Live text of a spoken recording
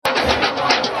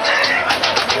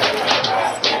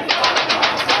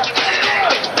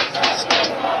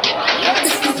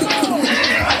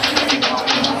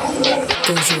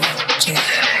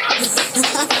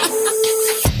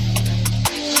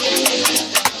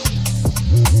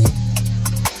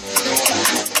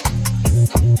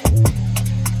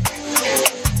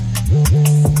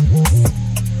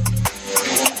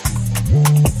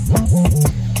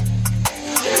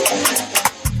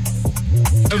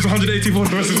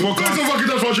podcast. Fucking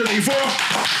that's 184.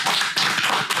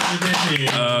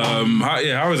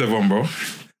 How is everyone, bro?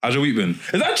 How's your week been?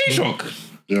 Is that G-Shock?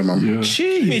 Yeah, man.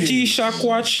 G-Shock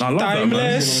watch. I love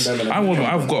Timeless. that, man.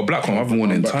 I've got a black one. I haven't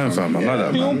worn it in time, fam. I like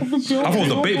that, man. I thought it was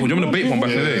the bait one. Do you remember the bait one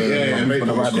back in the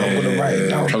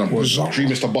day? I'm trying to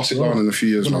dream is to bust it down in a few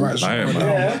years, man. Man.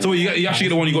 So you actually get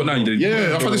the one you got now?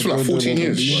 Yeah, I've had this for like 14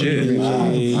 years. Shit.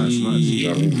 Nice.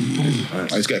 I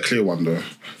just get a clear one, though.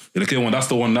 The clear one, that's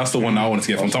the one that I wanted to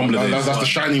get from Tumblr. That's the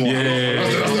shiny one.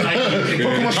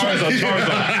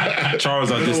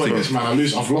 Charizard, this thing. Man,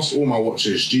 I've lost all my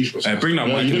watches. Hey, bring that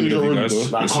mic in, guys.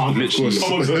 I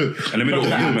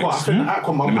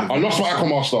lost my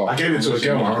Aquamaster. I gave it to a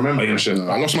girl, I remember. I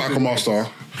lost my Aquamaster.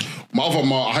 I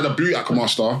had a blue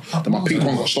Aquamaster, then my pink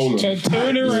one got stolen.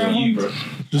 Turn around.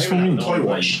 Just for me. Toy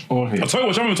watch. Oh, A toy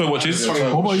watch, I remember toy watches. What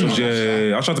about you?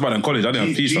 Yeah, I tried to buy that in college. I didn't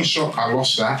have G-Shock. G-Shock, I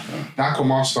lost that. The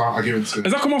Aquamaster, I gave it to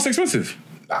Is that Aquamaster expensive?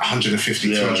 like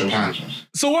 150, 200 pounds.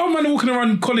 So why am I walking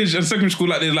around college and secondary school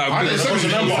like this? Like,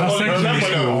 Remember,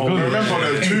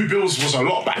 2 bills was a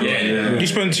lot back then. You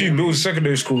spend 2 bills in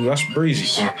secondary school. That's crazy.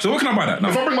 so where can I buy that now?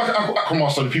 If I bring back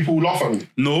Aquamaster, people will laugh at me.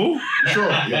 No. Sure.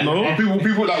 No. And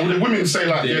people like, the women say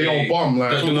like, yeah, you're a bum.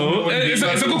 Like, No. It's a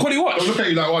good quality watch. They'll look at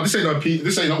you like, oh, this ain't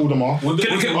no Audemars. The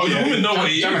women know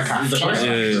what it is.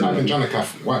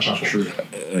 Janicaf, white chapel. True.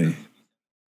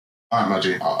 Alright,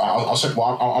 Maggie. I'll say,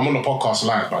 well, I'm on the podcast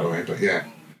live, by the way, but yeah.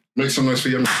 Make some noise for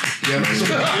Yemi. Yeah, make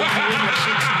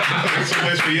some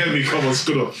noise for Yemi. Come on,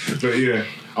 scoot up. But yeah,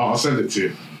 I'll send it to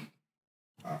you.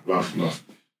 Love.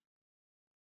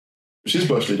 It's his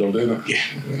birthday though, isn't it?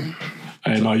 Yeah.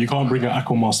 Hey, no, you can't bring an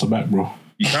Aquamaster back, bro.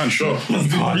 You can, sure. You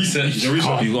can't.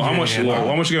 You got how much?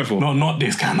 How much you going for? No, not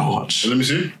this kind of watch. Let me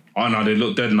see. Oh no, they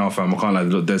look dead now, fam. I can't lie, they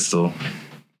look dead still.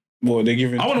 What they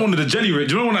giving? I want one of the jelly. Do you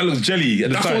know one that looks jelly at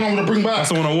the That's the side? one I want to bring back. That's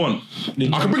the one I want.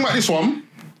 I can bring back this one.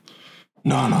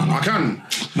 No. I can.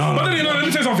 But then, let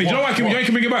me tell you something. Do you know why I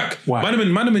can bring it back? Why?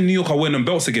 Man, them in New York are wearing them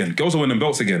belts again. Girls are wearing them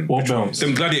belts again. What belts?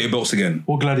 Them gladiator belts again.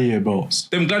 What gladiator belts?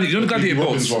 You know the gladiator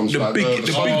Robbins belts? ones, The like big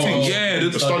the- thing. Yeah,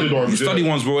 the studded ones, The study yeah.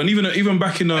 ones, bro. And even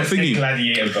back in thingy.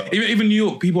 Gladiator belt. Even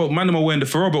New York, man, them are wearing the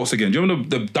Ferrero belts again. Do you remember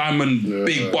the diamond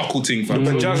big buckle thing, fam?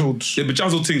 The bedazzled. The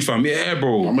bedazzled things, fam. Yeah,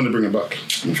 bro. I'm going to bring it back,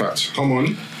 in fact. Come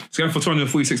on. It's going for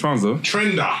 £246 though.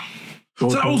 Trender. So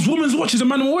that was women's watches and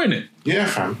man were wearing it. Yeah,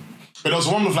 fam. But there was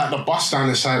one with like the bust down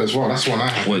the side as well. That's the one I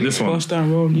had. Wait, this one? Bust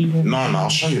down, roll, leave. No, I'll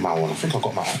show you my one. I think I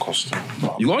got my own costume.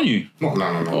 You got on you? No. One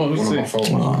of my phones.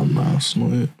 Oh, man, that's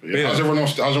not it. Yeah. How's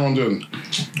everyone doing?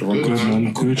 Everyone Good,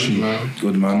 man. Gucci.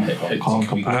 Good, man. Can't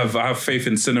complain. I have faith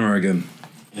in cinema again.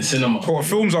 In cinema. What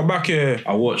films are back here?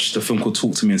 I watched a film called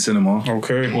Talk to Me in cinema.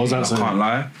 Okay. What was that I saying? can't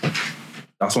lie.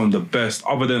 That's one of the best,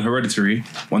 other than Hereditary,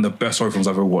 one of the best horror films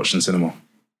I've ever watched in cinema.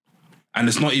 And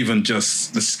it's not even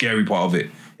just the scary part of it.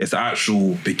 It's the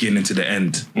actual beginning to the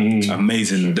end.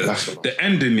 Amazing. The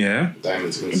ending, yeah.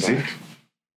 Diamonds inside.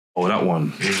 Oh, that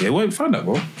one. Yeah, where you find that,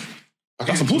 bro?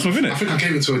 That's in Portsmouth, isn't I it? think I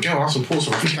gave it to a girl. That's in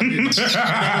Portsmouth. I think I did.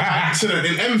 Accident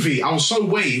in Envy. I was so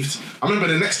waved. I remember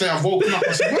the next day I've woken up.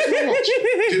 I said, "Where's my watch?"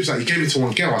 Jim's like, "You gave it to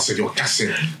one girl." I said, "You're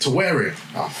gassing to wear it."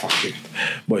 Oh, fuck it.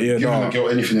 But yeah, Giving no. a girl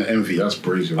anything in envy, that's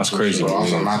crazy. That's crazy. I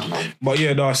was a madman. But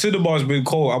yeah, no. Cinema's been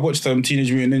cold. I watched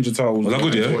Teenage Mutant Ninja Turtles. Was that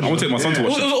good, yeah? I want to take my son to It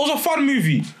watch was, it. it was a fun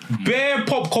movie. Bare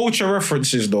pop culture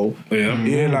references though. Yeah.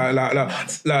 Yeah, like, no.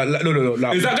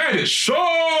 Like, Is that guy in it?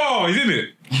 Sure! He's in it.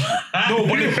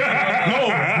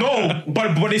 no,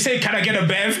 but they say, "Can I get a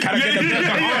Bev? Can I get a Bev?"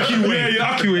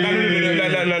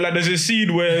 Like, there's a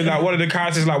scene where like one of the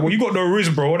characters like, "Well, you got no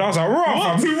wrist, bro," and I was like,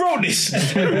 "Raw, who wrote this?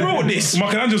 Who wrote this?"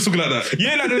 Michelangelo's talking like that.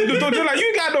 Yeah, like they're like,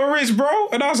 "You got no wrist, bro,"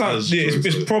 and I was like, "Yeah,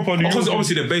 it's proper New York." Because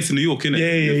obviously they're based in New York, innit?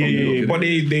 Yeah. But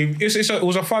it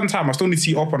was a fun time. I still need to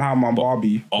see Oppenheimer and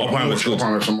Barbie. Oppenheimer's good.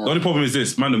 The only problem is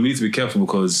this, man, we need to be careful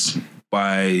because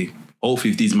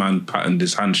hopefully if these man pattern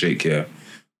this handshake here,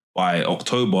 by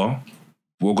October,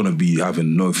 we're going to be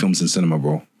having no films in cinema,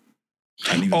 bro.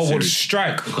 And even Oh, what series.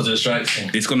 strike? Because of the strike thing.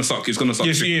 It's going to start. Yes,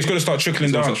 it's gonna start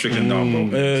trickling down. Bro.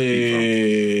 But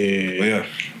yeah.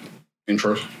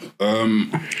 Intro.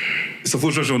 It's a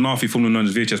full stretch of Nafi filming known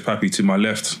as VHS Pappy. To my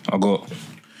left, I got...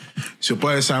 It's your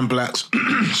boy Sam Blacks.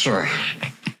 Sorry.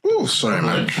 Ooh, sorry,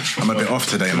 man. I'm a bit off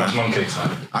today, man.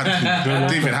 I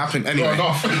didn't even happen. Anyway.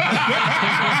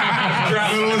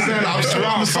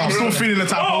 I'm still feeling the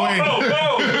type of way.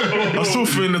 I'm still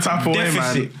feeling the type of way,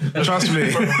 man. Trust me.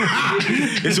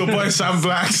 It's your boy Sam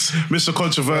Blacks, Mr.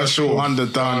 Controversial,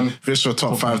 Underdone, Mr.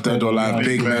 Top 5 Dead or Alive,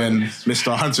 Big Men, Mr.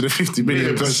 150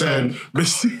 million %,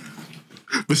 Mr.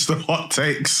 Mr. Hot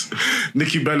Takes,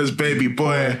 Nikki Bella's baby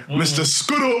boy, Mr.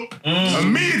 Scuddle.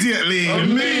 Immediately,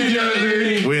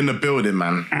 we're in the building,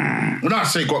 man. When I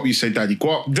say guap, you say daddy.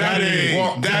 Guap. Daddy.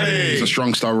 It's a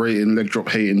strong star rating, leg drop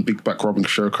hating, big back robbing,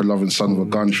 Shirka loving, son of a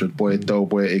gun, shred boy, Del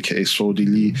boy, aka Saudi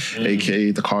Lee,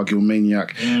 aka the Cargill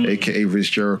Maniac, aka Riz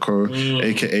Jericho,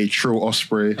 aka Trill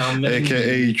Osprey,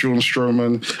 aka John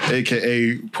Strowman,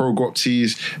 aka Pro Guap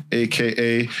Tees,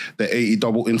 aka the 80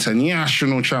 double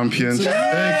international champion,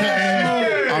 aka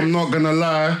I'm not gonna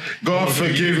lie, God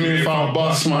forgive me if I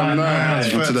bust my nine.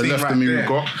 And to the left of me, we've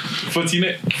got 14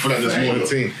 it. I feel like there's more than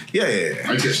 14. Yeah.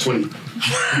 I guess 20.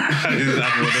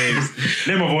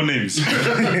 Name of all names.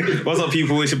 What's up,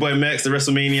 people? It's your boy Max, the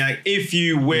WrestleManiac, if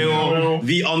you will,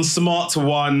 the unsmart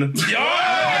one.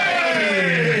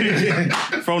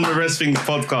 From the Wrestling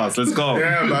Podcast. Let's go.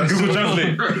 Yeah, man. Google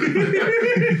Translate.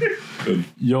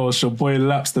 Yo, it's your boy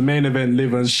Laps, the main event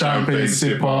living, champagne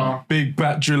sipper, big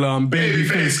bat driller, and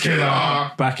babyface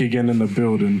killer. Back again in the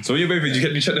building. So, your baby,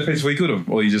 did you check the face before you killed him?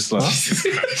 Or you just like,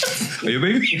 are you a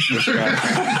baby? You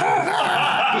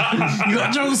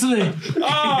got jokes today?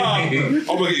 I'm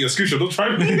gonna get you a scooter, don't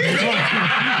try me.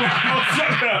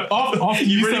 After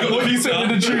you said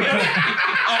the truth.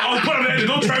 I'll put him there,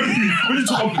 don't try me. What are you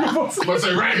talking about? What's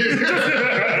it right here?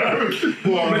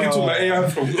 I'm making talk like AI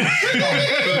from.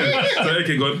 So,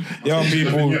 okay, go on. Yo,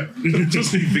 people.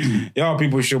 Yo,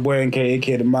 people, it's your boy NK,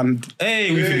 aka the man.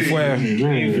 Hey, we feel fair.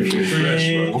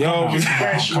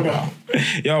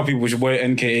 Yo, people, it's your boy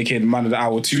NK, aka the man of the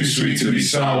hour. Too sweet to be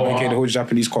sour. Aka the whole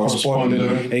Japanese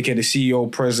correspondent. Aka the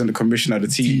CEO, president, the commissioner of the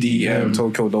TDM,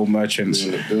 Tokyo Dome Merchants.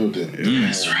 In the building.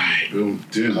 That's right.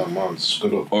 Building, man.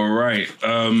 Good up. All right.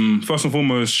 First and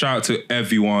foremost, shout out to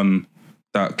everyone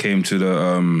that came to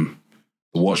the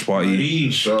watch party.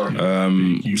 Sure.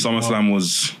 SummerSlam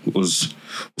was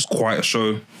quite a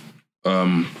show.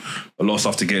 A lot of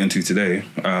stuff to get into today.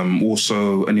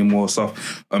 Also, any more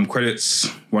stuff? Credits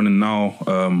running now.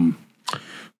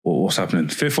 What's happening?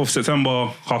 5th of September,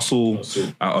 Hustle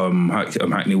at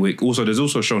Hackney Wick. Also, there's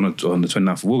also a show on the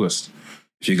 29th of August.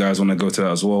 If you guys want to go to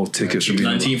that as well, tickets should be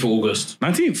 19th of August.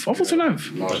 19th. I thought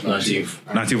 29th. No, it's 19th.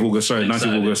 19th of August. Sorry,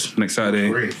 19th of August next Saturday,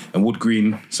 Green. and Wood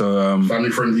Green. So Family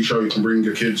friendly show. You can bring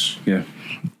your kids. yeah,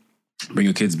 bring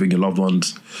your kids, bring your loved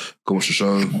ones. Go watch the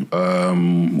show.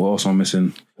 What else am I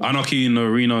missing? Anarchy in the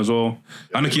arena as well.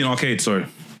 Anarchy in arcade. Sorry.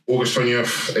 August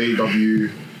 20th,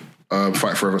 AEW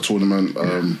Fight Forever tournament.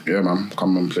 Yeah, man.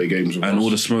 Come and play games with And us. all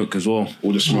the smoke as well.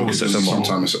 All the smoke is September.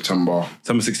 sometime in September.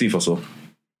 September 16th or so.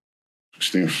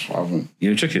 16th. I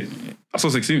haven't Check it. I saw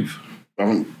 16th. we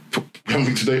haven't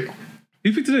picked a date.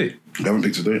 You picked a date. We haven't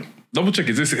picked a date. Double check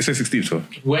it. It says 16th, so.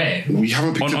 Where? We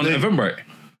haven't picked On a date. November, right?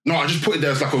 No, I just put it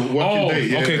there as like a working date.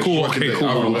 Yeah, okay, it's cool. working Okay, date. cool.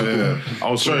 I haven't- yeah. I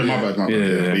was Sorry, my bad.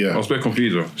 Yeah. Yeah. I was a bit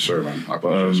confused, though. Sorry, man. I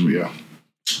apologize. But yeah.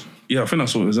 Yeah, I think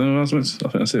that's all. Is there anyone else? I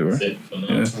think that's it, right? That's it for now.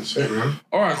 Yeah. That's it, man.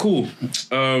 All right, cool.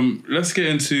 Let's get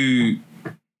into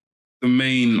the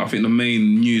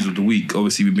main news of the week.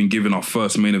 Obviously, we've been given our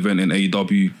first main event in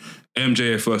AEW.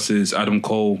 MJF versus Adam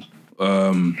Cole.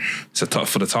 It's a tough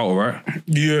for the title, right?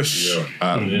 Yes.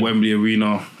 At Wembley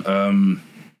Arena.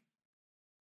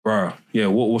 Bruh, yeah,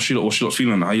 what's she lot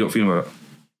feeling? How you lot feeling about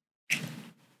it?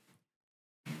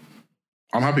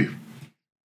 I'm happy.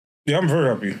 Yeah, I'm very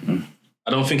happy.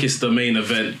 I don't think it's the main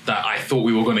event that I thought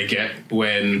we were going to get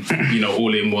when,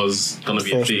 All In was going to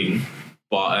be a thing.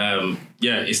 But,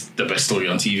 yeah, it's the best story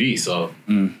on TV, so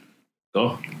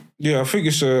go. Yeah, I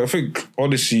think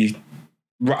honestly,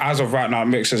 as of right now, it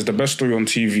makes sense. The best story on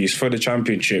TV is for the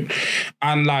championship.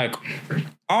 And I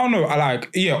don't know,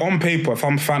 on paper, if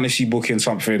I'm fantasy booking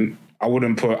something, I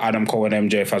wouldn't put Adam Cole and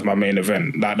MJF as my main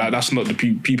event. That's not the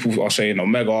people are saying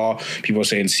Omega, people are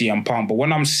saying CM Punk. But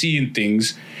when I'm seeing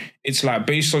things, it's like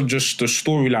based on just the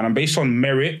storyline and based on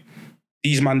merit,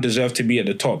 these men deserve to be at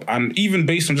the top. And even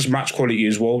based on just match quality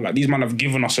as well, these men have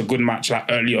given us a good match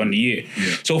earlier in the year.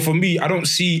 Yeah. So for me, I don't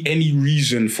see any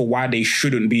reason for why they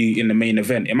shouldn't be in the main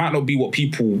event. It might not be what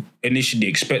people initially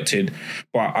expected,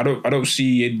 but I don't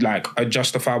see it a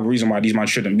justifiable reason why these men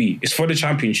shouldn't be. It's for the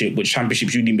championship, which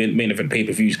championships usually main event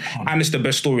pay-per-views, and it's the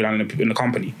best storyline in the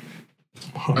company.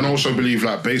 And I also believe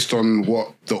based on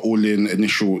what the All In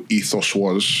initial ethos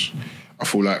was, I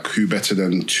feel like who better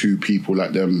than two people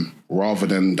like them rather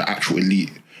than the actual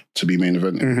elite to be main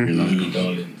eventing,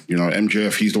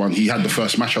 MJF, he's the one, he had the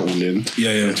first match at All In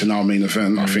to now main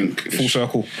event. I think Full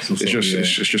circle.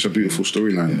 It's just a beautiful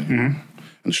storyline.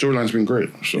 And the storyline's been great.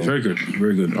 So It's very good.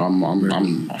 Very good.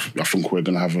 I think we're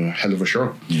going to have a hell of a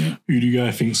show. Yeah. Who do you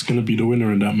guys think is going to be the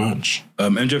winner in that match?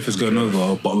 MJF is going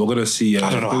over, but we're going to see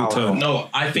I don't know how. No,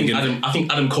 I think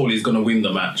Adam Cole is going to win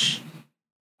the match.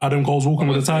 Adam Cole's walking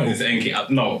with the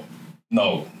title.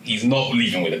 No, he's not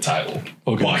leaving with the title.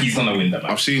 Okay. But he's gonna win the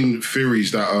match. I've seen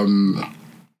theories that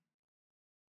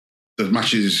the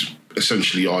matches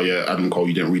essentially are, Adam Cole,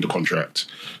 you didn't read the contract.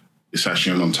 It's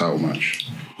actually a non-title match.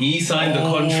 He signed the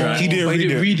contract. He didn't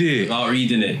read it. Without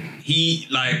reading it. He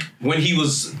when he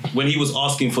was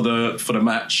asking for the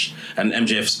match, and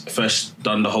MJF first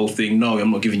done the whole thing. No,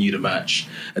 I'm not giving you the match.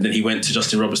 And then he went to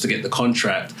Justin Roberts to get the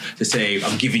contract to say,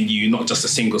 I'm giving you not just a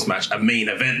singles match, a main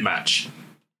event match.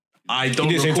 I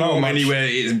don't recall anywhere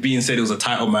it's being said it was a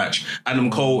title match. Adam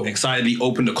Cole excitedly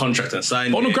opened the contract and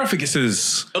signed On it. the graphic, it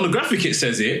says. On the graphic, it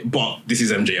says it, but this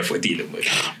is MJF we're dealing with.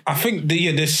 I think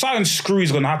there's something screwy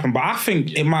going to happen, but I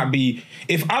think it might be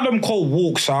if Adam Cole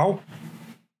walks out,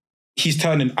 he's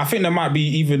turning. I think there might be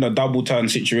even a double turn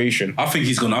situation. I think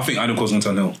Adam Cole's gonna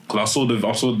turn heel. Because I saw the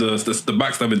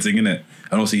backstabbing thing in it,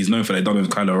 and also he's known for that. Done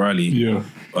with Kyle O'Reilly. Yeah.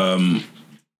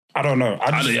 I don't know. I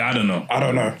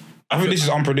don't know. I think this is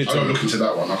I unpredictable. don't look into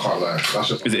that one. I can't lie. That's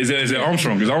just Is it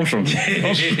Armstrong? Is it Armstrong?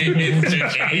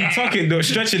 Are you tucking, though,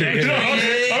 stretching it?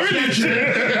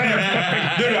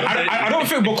 I don't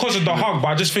think because of the hug, but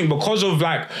I just think because of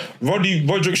like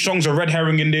Roderick Strong's a red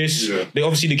herring in this. Yeah. They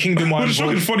obviously the Kingdom are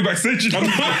involved. funny backstage.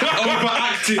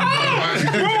 Overacting.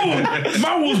 Bro,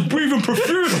 man was breathing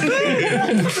profusely.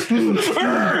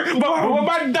 but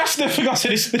man, that's the thing I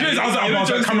said. I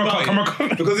was like, camera.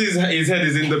 Because his head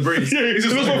is in the brace. He's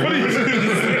just like, funny. He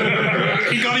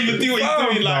can't even do what he's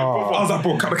doing. Like, I was like,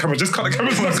 bro, cut the camera. Just cut the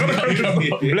camera.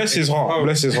 Bless his heart.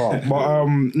 But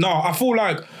no, I feel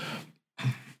like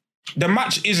the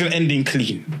match isn't ending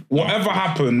clean. Whatever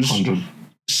happens,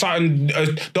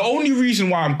 the only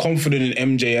reason why I'm confident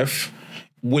in MJF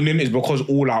winning is because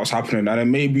All Out's happening, and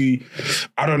then maybe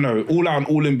I don't know, All Out and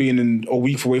All In being a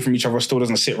week away from each other still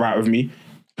doesn't sit right with me.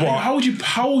 But how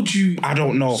would you? I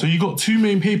don't know. So you got two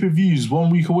main pay-per-views 1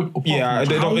 week away. Yeah, What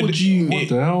the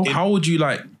hell? How would you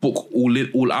like book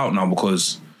all out now?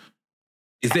 Because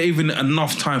is there even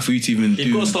enough time for you to even do?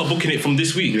 You've got to start booking it from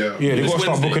this week. Yeah, they've got to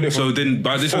start booking it. So then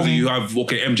by this Wednesday you have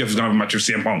MJF is gonna have a match with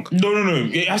CM Punk. No.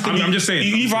 It has to I'm just saying.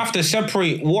 You either have to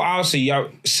separate. What I'll say,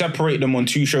 separate them on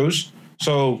 2 shows.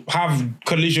 So have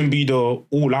Collision be the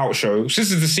All Out show. So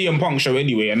this is the CM Punk show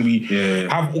anyway, and we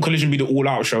have Collision be the All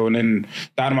Out show, and then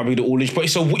that might be the All In. But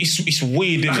it's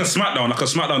weird. Like a SmackDown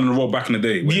and the Raw back in the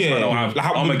day. Yeah,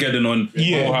 have Armageddon on.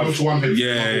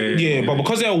 But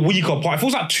because they're a week apart, it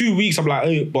feels like 2 weeks. I'm like,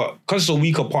 hey, but because it's a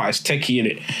week apart, it's techie,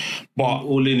 innit? But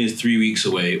All In is 3 weeks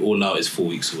away. All Out is 4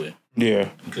 weeks away. Yeah,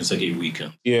 consecutive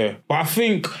weekend. Yeah, but I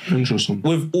think interesting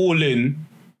with All In.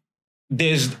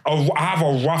 I have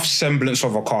a rough semblance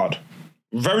of a card.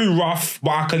 Very rough,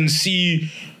 but I can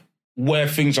see where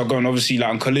things are going. Obviously, like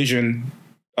on Collision,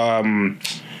 I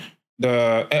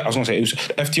was gonna say it was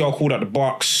FTR called out the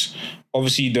Bucks.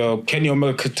 Obviously, the Kenny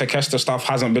Omega Takeshita stuff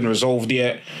hasn't been resolved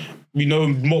yet. We know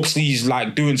Moxley's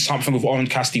like doing something with Orange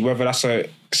Cassidy, whether that's a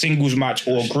singles match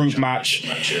or a group match.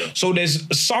 So there's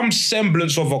some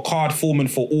semblance of a card forming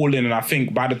for All In, and I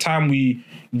think by the time we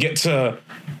get to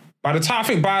by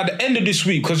the end of this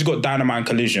week, because we've got Dynamite and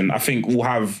Collision, I think we'll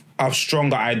have a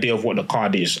stronger idea of what the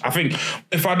card is. I think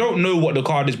if I don't know what the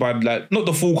card is by, like, not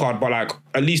the full card, but like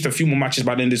at least a few more matches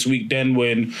by the end of this week, then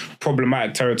we're in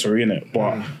problematic territory, innit?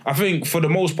 But I think for the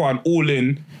most part, All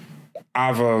In, I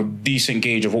have a decent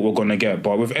gauge of what we're going to get.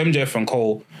 But with MJF and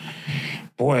Cole,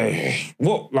 boy,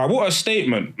 what a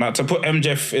statement. Like, to put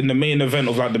MJF in the main event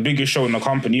of like the biggest show in the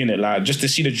company, innit? Like, just to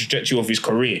see the trajectory of his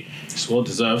career. It's well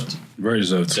deserved. Very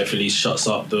deserved. Definitely shuts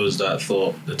up those that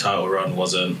thought the title run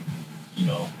wasn't,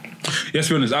 Yes,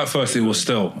 to be honest, at first it was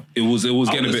still. It was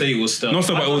getting a bit. It was still. No,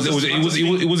 but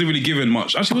it wasn't really given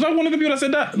much. Actually, was I one of the people that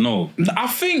said that? No. I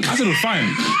said it was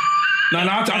fine. No,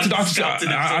 I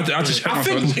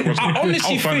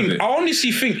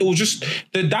honestly think it was just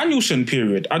the Danielson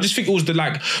period. I just think it was it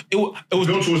was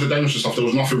built towards the Danielson stuff. There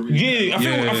was nothing really. Yeah,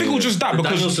 I think it was just that, the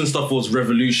because Danielson stuff was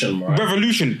Revolution, right?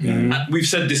 Revolution. Mm-hmm. We've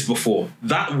said this before.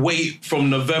 That wait from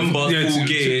November full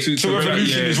gear to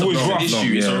Revolution is always rough.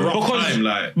 It's a rough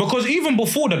time, because even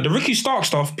before that, the Ricky Stark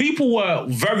stuff, people were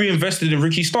very invested in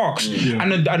Ricky Starks,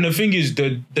 and the thing is,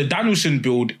 the Danielson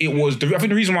build, it was. I think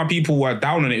the reason why people were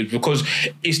down on it is because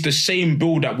it's the same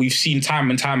build that we've seen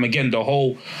time and time again. The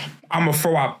whole, I'm gonna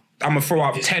throw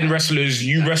out 10 wrestlers,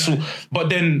 you wrestle. But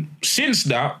then since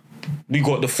that, we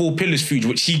got the 4 Pillars feud,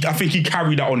 which I think he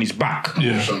carried that on his back.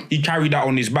 Yeah. He carried that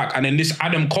on his back. And then this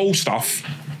Adam Cole stuff,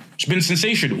 it's been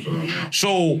sensational.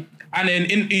 So, and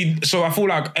then so I feel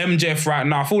like MJF right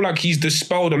now, I feel like he's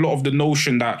dispelled a lot of the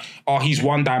notion that he's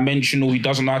one-dimensional, he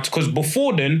doesn't know how to, because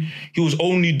before then, he was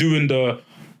only doing the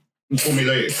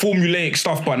formulaic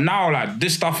stuff, but now like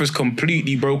this stuff is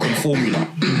completely broken formula.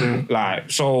 Like,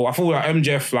 so I feel like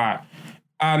MJF, like,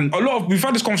 and we've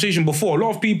had this conversation before, a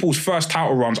lot of people's first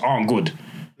title runs aren't good.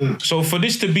 So for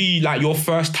this to be like your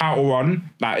first title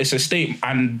run, like it's a statement,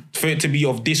 and for it to be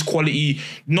of this quality,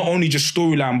 not only just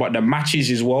storyline but the matches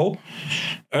as well.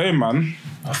 Hey man,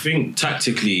 I think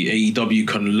tactically AEW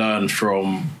can learn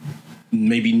from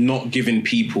maybe not giving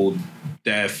people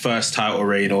their first title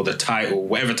reign or the title,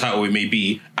 whatever title it may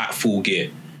be, at Full Gear.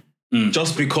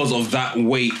 Just because of that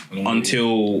wait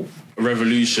until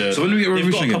Revolution. So when do we get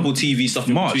Revolution They've got a couple TV stuff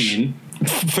in between.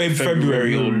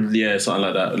 February or yeah, something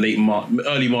like that. Early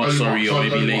March, or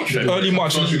maybe late February. Early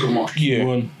March.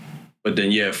 Yeah. But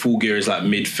then Full Gear is like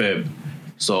mid-Feb.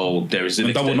 So there is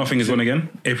an Double Nothing is when again?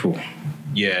 April.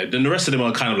 Yeah, then the rest of them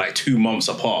are kind of like 2 months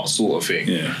apart, sort of thing.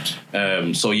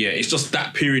 Yeah. So yeah, it's just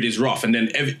that period is rough, and then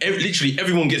literally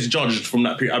everyone gets judged from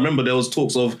that period. I remember there was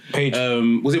talks of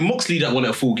was it Moxley that won it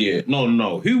at Full Gear?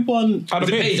 No. Who won? Adam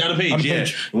Page. Adam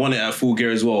Page. Won it at Full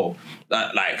Gear as well.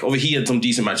 Like, obviously he had some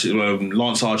decent matches.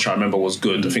 Lance Archer, I remember, was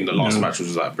good. I think the last match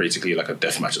was like basically like a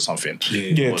death match or something.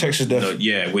 Yeah, Texas Death.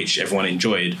 Which everyone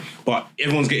enjoyed. But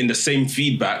everyone's getting the same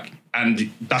feedback,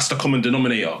 and that's the common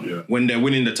denominator when they're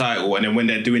winning the title and then when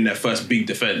they're doing their first big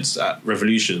defense at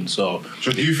Revolution. So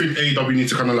do you think AEW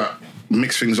needs to kind of like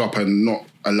mix things up and not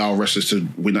allow wrestlers to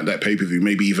win at that pay-per-view?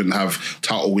 Maybe even have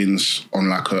title wins on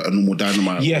like a normal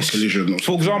Dynamite or Collision.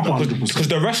 For example, because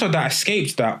the wrestler that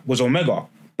escaped that was Omega.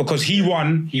 Because he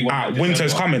won at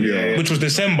Winter's Coming, which was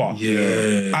December.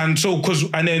 Yeah. And so,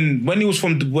 and then when he was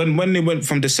when they went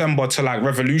from December to like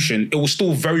Revolution, it was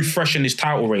still very fresh in his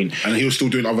title reign. And he was still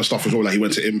doing other stuff as well. Like he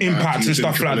went to Impact and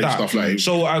stuff like that.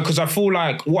 So, because I feel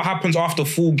like what happens after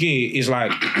Full Gear is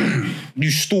like you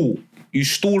stall. You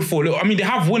stall for a little. I mean, they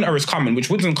have Winter is Coming, which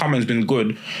Winter is Coming has been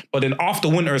good. But then after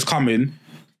Winter is Coming,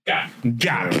 gap,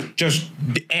 just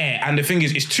the air. And the thing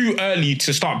is, it's too early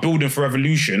to start building for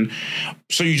Revolution,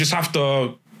 so you just have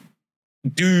to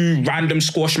do random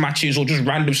squash matches or just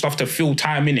random stuff to fill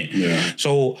time in it.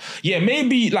 So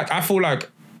maybe like I feel like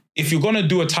if you're gonna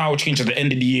do a title change at the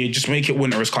end of the year, just make it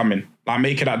Winter is Coming. Like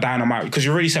make it that Dynamite, because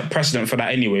you already set precedent for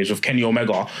that anyways with Kenny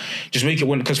Omega. Just make it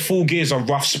Winter, because Full Gear is a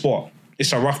rough spot.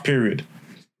 It's a rough period.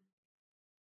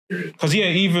 Because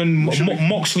even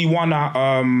Moxley won at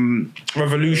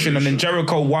Revolution, and then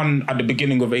Jericho won at the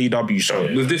beginning of AEW. So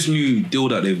with this new deal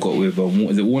that they've got with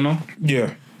is it Warner?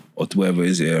 Yeah, or whatever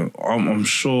is it? I'm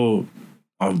sure.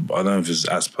 I don't know if it's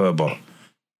as per, but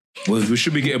we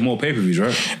should be getting more pay-per-views,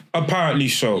 right? Apparently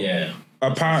so. Yeah.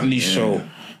 Apparently so.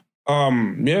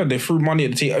 They threw money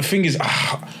at the table. The thing is,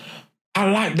 I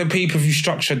like the pay-per-view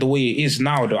structure the way it is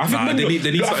now, though. I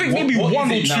think maybe one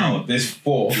or two. Now? There's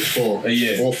four. A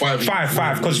year. 4 or 5.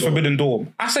 Five, because Forbidden Door.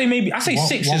 I say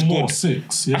 6 is good.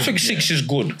 6. Yeah. I think 6 is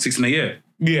good. 6 in a year.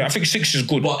 Yeah, I think 6 is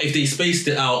good. But if they spaced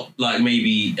it out like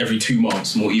maybe every 2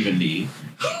 months more evenly.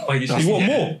 You want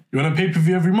more? You want a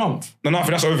pay-per-view every month? No,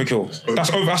 that's overkill.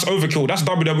 That's overkill. That's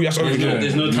WWE. That's overkill.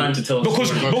 There's no time to tell.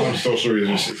 Because I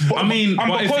mean,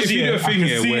 if you do a thing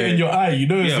here, see it in your eye, you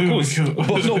know it's of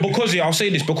course. because I'll say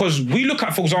this, because we look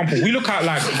at, for example, like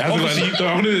obviously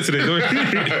I'm doing it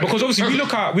today. because obviously we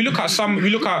look at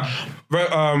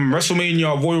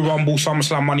WrestleMania, Royal Rumble,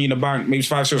 SummerSlam, Money in the Bank, maybe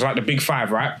 5 shows like the big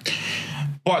 5, right?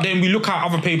 But then we look at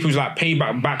other pay-per-views like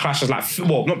Payback, Backlash as like,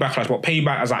 well, not Backlash, but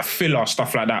Payback as like filler,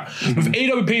 stuff like that. With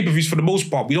AEW pay-per-views, for the most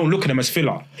part, we don't look at them as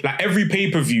filler. Like every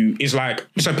pay-per-view is like,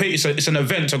 it's an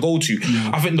event to go to.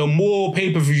 I think the more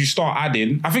pay-per-views you start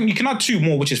adding, I think you can add 2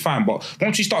 more, which is fine, but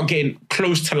once you start getting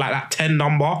close to like that 10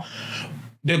 number,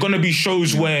 there are going to be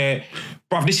shows where,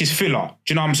 bruv, this is filler.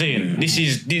 Do you know what I'm saying? This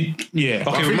is, I think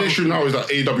the issue now is that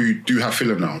AEW do have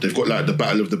filler now. They've got like the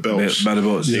Battle of the Belts.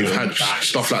 They've had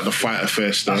stuff like the Fighter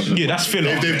Fest. That's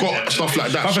filler. They've got stuff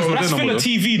like that. So that's filler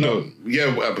TV though.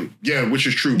 Yeah, which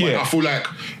is true. But I feel like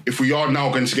if we are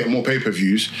now going to get more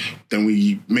pay-per-views, then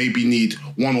we maybe need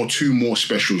 1 or 2 more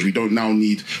specials. We don't now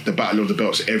need the Battle of the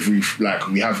Belts every, like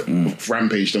we have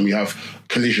Rampage, then we have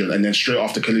Collision, and then straight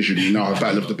after Collision, you now have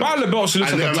Battle of the Belts. Battle of the Belts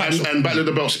looks like a title. And Battle of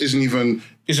the Belts isn't good.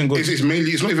 It's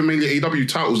not even mainly AEW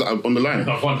titles that are on the line.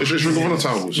 It's just Ring of Honor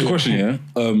titles. Good question,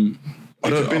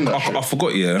 I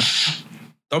forgot,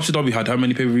 WCW had how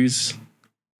many pay-per-views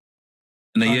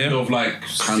in a year? Of like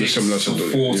kind of similar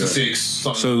to 4 to 6.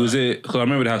 So was it? Because I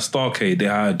remember they had Starrcade, they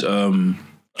had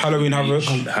Halloween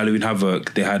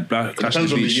Havoc. They had Clash Depends of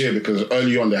the on the Beach. year, because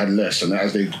early on they had less, and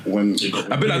as they went a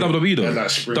bit like WWE though.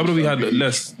 WWE had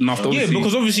less. Yeah,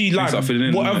 because obviously like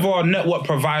whatever network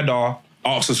provider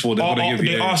asks us for, they're gonna give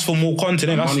you. They ask for more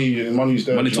content. Money's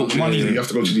there. Money talks. You have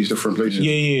to go to these different places.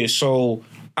 Yeah. So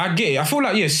I get it. I feel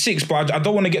like 6, but I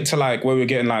don't want to get to like where we're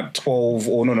getting like 12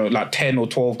 or like 10 or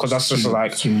 12 because that's just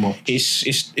like too much.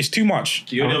 It's too much.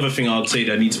 The only other thing I'd say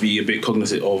that I need to be a bit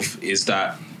cognizant of is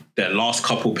that their last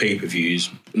couple pay-per-views,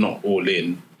 not all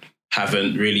in,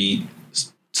 haven't really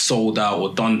sold out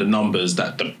or done the numbers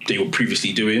that they were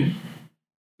previously doing.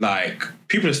 Like,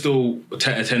 people are still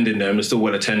attending them, they're still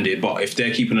well attended, but if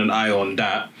they're keeping an eye on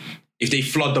that, if they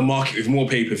flood the market with more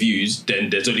pay-per-views, then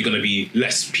there's only going to be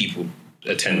less people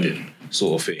attending,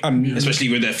 sort of thing. Especially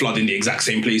when they're flooding the exact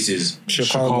same places.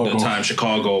 Chicago. All the time,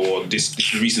 Chicago, or this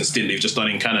recent stint they've just done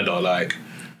in Canada, like,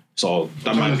 so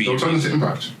that might be... They'll turn into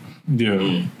Impact.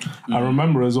 Yeah. I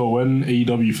remember as well when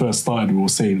AEW first started, we were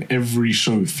saying every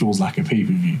show feels like a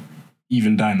pay-per-view,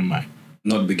 even Dynamite.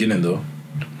 Not the beginning though.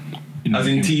 As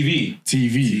in TV.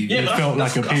 TV. Yeah, it felt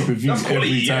like a pay-per-view that's quality,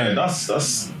 every time. Yeah,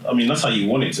 that's. I mean, that's how you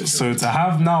want it to. So to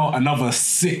have now another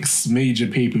 6 major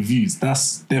pay-per-views,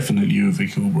 that's definitely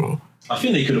overkill, bro. I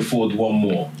think they could afford one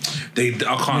more. I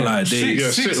can't lie. I think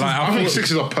 6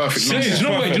 is a perfect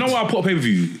number. You know what I put a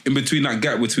pay-per-view in between that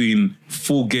gap between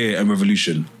Full Gear and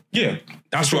Revolution? Yeah.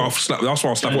 That's where I'll slap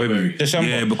pay-per-view. December.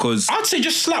 Yeah, because I'd say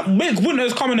just slap Make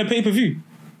Winners come in a pay-per-view.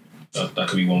 That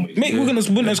could be one way. Make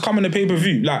Winners come in a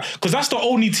pay-per-view. Like, because that's the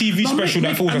only TV special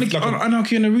that feels like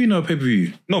Anarchy in Arena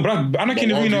pay-per-view. No, but Anarchy in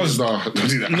the Arena is...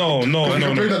 No. No. Play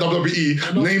that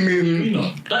WWE, naming...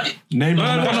 Name Am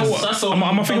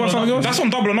I thinking about something else? That's on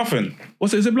Double or Nothing.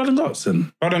 What's it? Is it Blood and Guts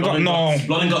then? Blood and Guts, no.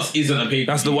 Blood and Guts isn't a pay.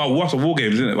 That's the what's the War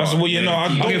Games, isn't it? That's what you know.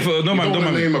 No man,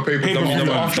 Don't name a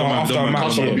pay-per-view after a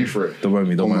match. Can't be for it. Don't mind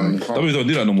me. WWE don't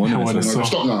do that no more. innit?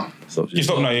 Stop now. You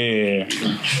stop now, yeah.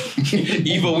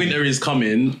 Either winter is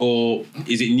coming, or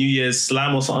is it New Year's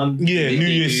Slam or something? Yeah, New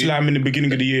Year's Slam in the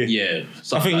beginning of the year. Yeah.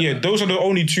 I think, those are the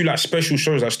only 2 like special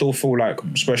shows that still feel like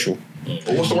special.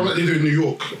 What's the one that they do in New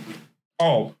York?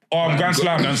 Grand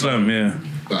Slam. Grand Slam, yeah.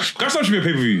 Grand Slam should be a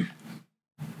pay-per-view.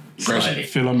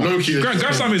 Loki.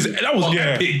 Grand Slam that was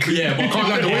epic. Yeah, but I can't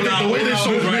like the way they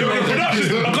showed I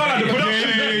can't like the production.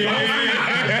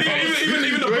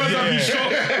 Even the person who shot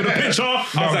with the picture. I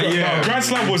was like, yeah. Grand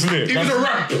Slam was lit. Even the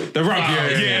rap. The rap,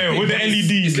 Yeah, with the it's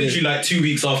LEDs. literally like 2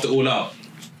 weeks after All Out.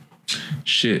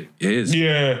 Shit, it is.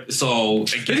 Yeah. So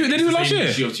They did it last year?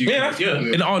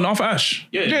 Yeah. On Alpha Ash.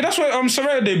 Yeah, that's where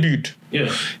Saraya debuted. Yeah.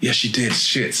 Yeah, she did.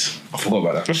 Shit. I forgot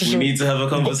about that. We need to have a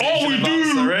conversation. We about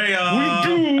do. Saraya. We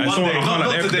do. And so, One day, I can't not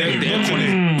like today. the aircon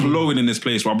is blowing in this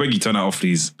place, but I beg you turn that off,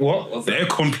 please. What? The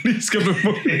aircon, please give me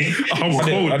money. I'm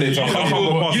cold. I didn't turn it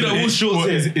off. You know what's short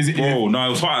Is it Bro, no, it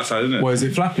was hot outside, isn't it? What is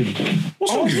it flapping?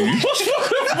 What's wrong with you?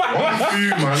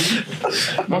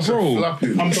 My bro,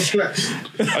 I'm perplexed.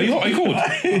 are you cold?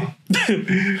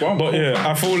 But yeah,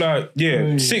 I feel like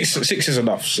six is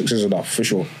enough. 6 is enough for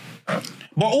sure.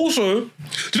 But also,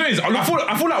 I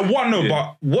feel like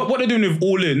but what they're doing with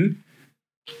All In,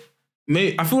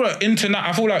 mate, I feel like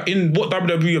in what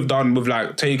WWE have done with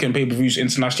like taking pay-per-views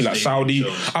internationally, like Saudi,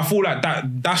 I feel like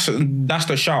that's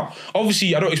the shout.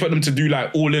 Obviously, I don't expect them to do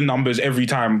like All In numbers every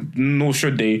time, nor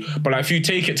should they. But like if you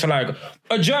take it to like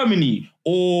a Germany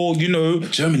or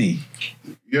Germany.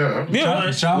 Yeah.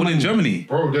 All in Germany.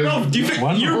 Bro, Do you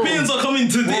think Europeans are coming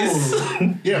to this?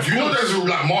 Yeah, if you know there's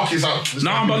like markets out.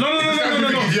 No.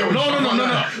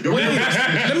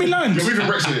 Let me land. You're moving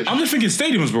Brexit. I'm just thinking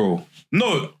stadiums, bro.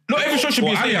 No, not every show should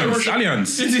be a stadium.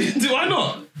 Allianz. Do I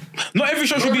not? Not every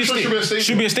show should be a stadium.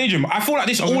 Should be a stadium. I feel like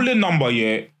this all-in number,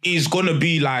 is gonna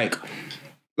be like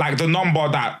the number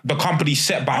that the company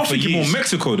set back I was for thinking years. more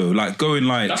Mexico though, like going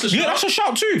like. That's a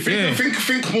shout too.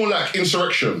 Think more like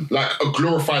Insurrection, like a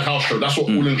glorified house show. That's what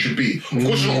All In should be. Of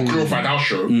course, it's not a glorified house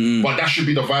show, but that should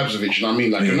be the vibes of it. You know what I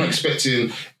mean? Like you're not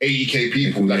expecting 80k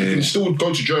people. Like you can still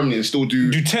go to Germany and still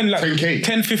do 10k,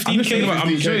 10,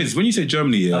 15k. When you say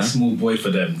Germany, That's a small boy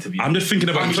for them to be. I'm just thinking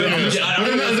about. we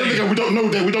don't know.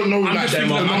 We don't know like the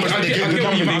numbers that they get.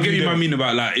 I'll give you my meaning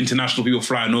about like international people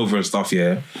flying over and stuff.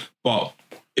 Yeah, but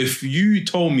if you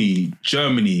told me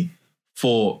Germany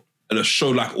for a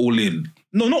show like All In.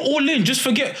 No, not All In. Just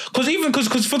forget. Because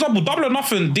for example, Double or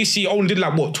Nothing this year only did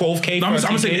like what, 12k? No,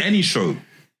 I'm saying any show.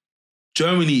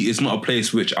 Germany is not a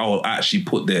place which I will actually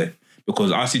put there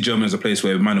because I see Germany as a place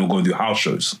where man will go and do house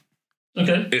shows.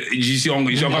 Okay. You see, I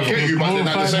get you, but then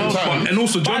at the same time, and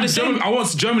also I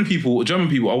want German people.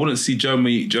 I wouldn't see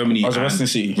Germany as a wrestling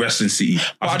city. I see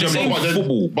Germany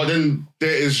football. But then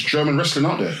there is German wrestling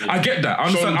out there. I get that.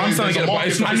 I'm saying, but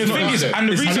it's not. And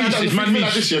the reason is, think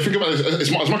about this. Think about this.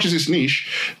 As much as it's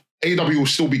niche, AEW will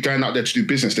still be going out there to do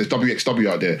business. There's WXW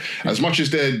out there. As much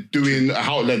as they're doing a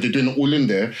outlet, they're doing it all in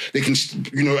there. They can,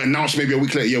 announce maybe a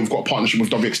week later, we've got a partnership with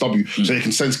WXW, so they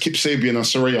can send Kip Sabian and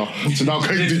Saraya to now go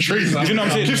do training. Do you know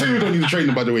what I'm saying? Kip Sabian don't need the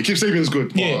training, by the way. Kip Sabian's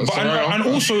good. Yeah, but and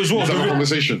also as well, let's have a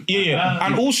conversation. Yeah,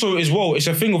 and also as well, it's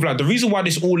a thing of like the reason why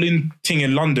this all-in thing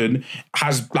in London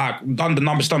has like done the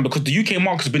numbers done because the UK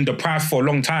market has been deprived for a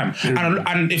long time,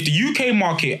 and if the UK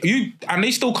market, and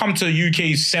they still come to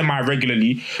UK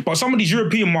semi-regularly, but some of these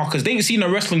European markets, they ain't seen a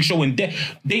wrestling show in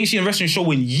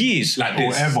years like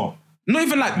this. Or ever. Not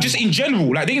even like just in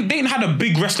general. Like they ain't had a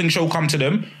big wrestling show come to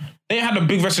them. They ain't had a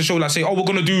big wrestling show like say, oh, we're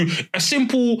gonna do a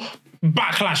simple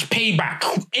Backlash, Payback,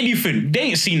 anything. They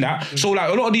ain't seen that. So like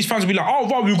a lot of these fans will be like, oh,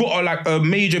 wow, we've got a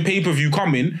major pay-per-view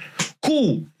coming.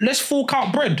 Cool, let's fork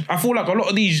out bread. I feel like a lot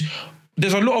of these,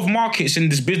 there's a lot of markets in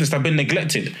this business that have been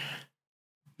neglected.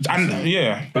 And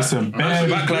listen,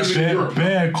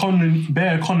 bare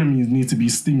economies need to be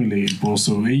stimulated, bro.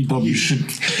 So AEW should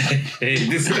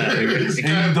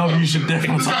AEW should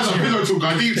definitely. This guy's a pillow talk.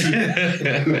 I need to.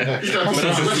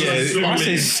 I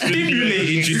say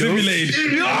stimulated.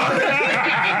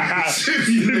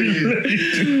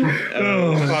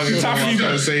 Tough you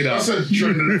gotta say that. I said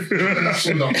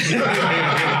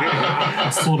I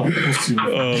saw that costume.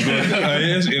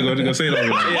 You're gonna say that.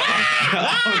 I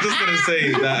was just gonna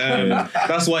say that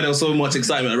that's why there was so much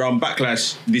excitement around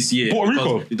Backlash this year. Puerto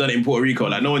Rico. They've done it in Puerto Rico.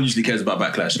 Like no one usually cares about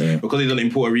Backlash because they've done it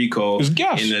in Puerto Rico. It's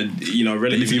gas. In a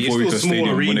relatively Puerto Rico small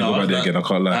stadium arena. when they go back there again. I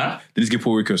can't lie. Huh? They just give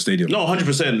Puerto Rico stadium. No,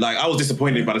 100%. Like I was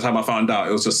disappointed by the time I found out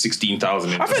it was just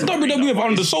 16,000. I think WWE have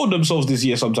undersold themselves this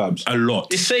year sometimes. A lot.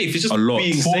 It's safe. It's just A lot.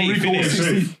 being Puerto safe. Rico,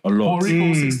 innit? A lot. Puerto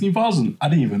Rico 16,000. I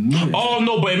didn't even know. Oh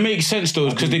no, but it makes sense though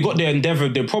because they got their Endeavour.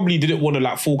 They probably didn't want to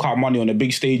like fork out money on a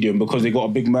big stadium because they got a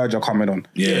big merger coming on.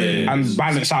 Yeah. And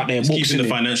balance out their books. Keeping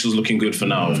the financials looking good for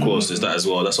now, of course, is that as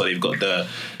well. That's why they've got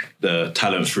the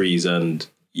talent freeze, and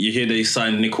you hear they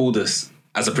signed Nick Aldis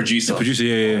as a producer.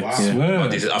 Yeah.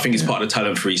 But I think it's part of the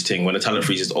talent freeze thing. When the talent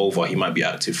freeze is over, he might be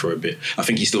active for a bit. I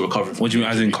think he's still recovering. What do you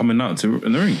mean, as in coming out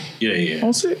in the ring? Yeah.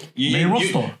 I'll see. Main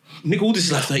roster. Nick Aldis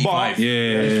is like 35.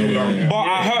 Yeah. But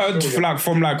I heard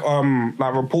from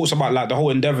reports about like the whole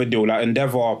Endeavour deal. Like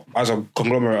Endeavour as a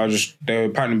conglomerate, they're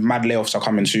apparently mad layoffs are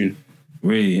coming soon.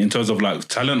 Really? In terms of like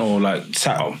talent or like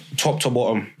Top to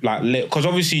bottom, like because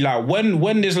obviously like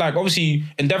when there's like obviously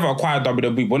Endeavour acquired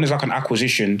WWE, when there's like an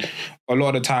acquisition, a lot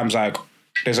of the times like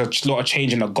there's a lot of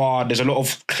change in the guard, there's a lot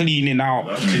of cleaning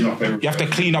out. You have to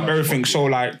clean up everything. So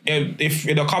like if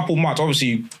in a couple months,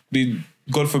 obviously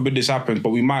God forbid this happens,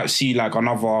 but we might see like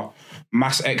another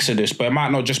mass exodus, but it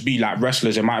might not just be like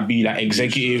wrestlers, it might be like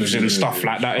executives and stuff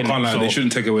like that. Can't lie, they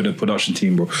shouldn't take away the production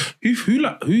team, bro. Who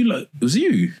it was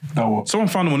you? That what? Someone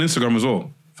found them on Instagram as well.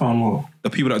 Found what? The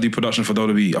people that do production for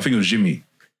WWE. I think it was Jimmy.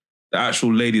 The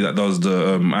actual lady that does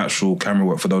the actual camera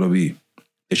work for WWE.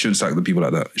 They shouldn't sack the people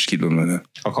like that. They should keep them like that.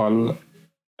 I can't.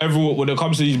 Everyone, when it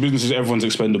comes to these businesses, everyone's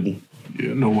expendable.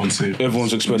 Yeah, no one's safe.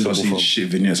 Everyone's expendable. I see shit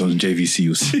vignettes on JVC.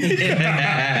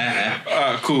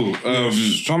 Alright, cool.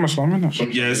 SummerSlam,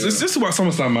 innit? Yeah, it's just about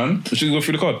SummerSlam, man. We should go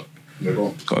through the card.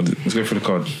 Let's go through the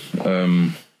card.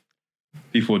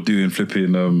 People are doing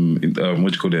flipping, what do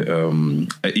you call it?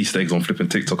 Easter eggs on flipping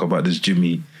TikTok about this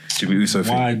Jimmy Uso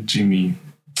thing. Why Jimmy?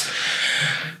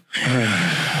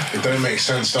 It don't make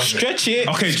sense, does it? Stretch it.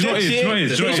 Okay, do you know what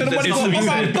it is? There's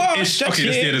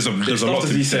a lot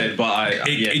to be said, but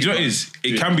do you know what it is?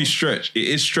 It can be stretched. It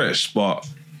is stretched, but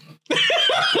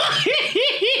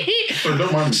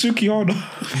Don't mind me. Suki Hana.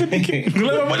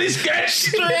 Everybody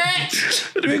stretch.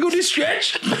 Let me go this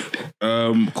stretch.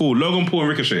 Cool. Logan Paul and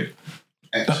Ricochet.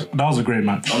 Excellent. That was a great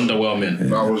match. Underwhelming.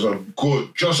 That was a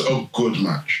good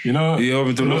match. You know, Yeah,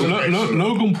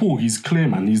 Logan Paul, he's clear,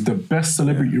 man. He's the best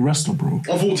celebrity wrestler, bro.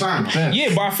 Of all time.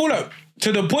 Yeah, but I feel like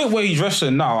to the point where he's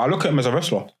wrestling now, I look at him as a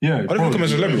wrestler. Yeah, I don't look at him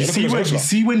as a celebrity. I look at him as a wrestler.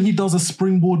 See when he does a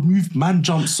springboard move, man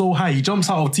jumps so high. He jumps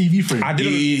out of TV frame. I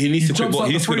didn't. He needs to quit. jumps out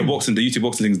He needs to quit the frame. boxing. The YouTube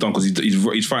boxing thing's done because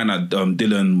he's fighting at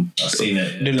Dylan. I've seen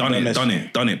it.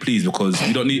 Dylan Done it, please, because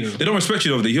you don't need. They don't respect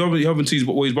you over there. You haven't seen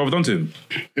what his brother done to him.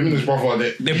 Him and his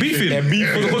brother, They're beefing.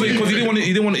 Because he didn't want.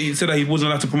 He didn't want. He said that he wasn't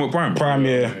allowed to promote Prime.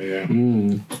 Yeah.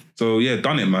 So yeah,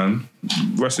 done it, man.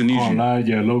 Wrestling needs you.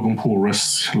 Yeah, Logan Paul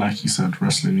rests, like you said,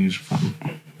 wrestling needs you, fam.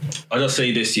 I'll just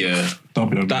say this year,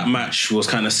 WWE. that match was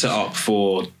kind of set up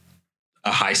for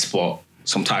a high spot,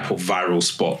 some type of viral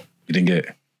spot. You didn't get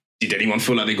it. Did anyone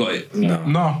feel like they got it?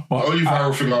 No, but The only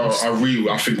viral thing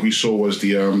I think we saw was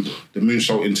the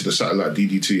moonsault into the satellite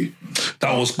DDT.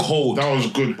 That was cold. That was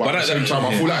good, but at the same time,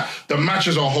 I feel like the match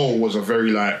as a whole was a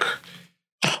very like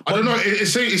I don't know. It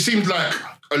seemed like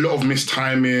a lot of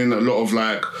mistiming, a lot of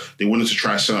like they wanted to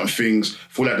try certain things.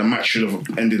 I feel like the match should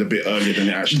have ended a bit earlier than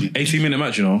it actually did. 18-minute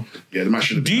match, you know. Yeah, the match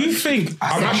should have Do been. you think? The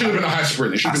match should have been a high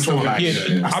sprint. It should have been 12 minutes.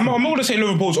 Yeah, I'm not going to say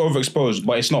Liverpool's overexposed,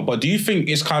 but it's not. But do you think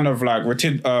it's kind of like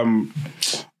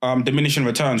diminishing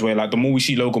returns, where like the more we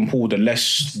see Logan Paul, the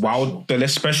less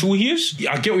special he is?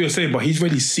 I get what you're saying, but he's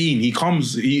already seen.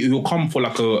 He'll come for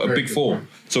like a big four.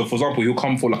 So, for example, he'll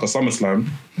come for like a SummerSlam,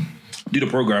 do the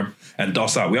program, and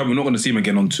dust out. We're not going to see him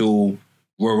again until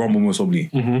Royal Rumble, most probably.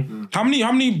 Mm-hmm. How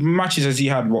many matches has he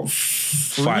had? What,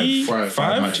 Five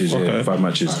matches. Okay. Yeah, 5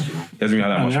 matches. He hasn't even had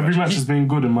that much. Every match has been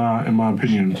good in my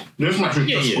opinion. This match was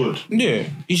just good. Yeah,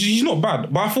 he's not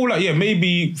bad. But I feel like,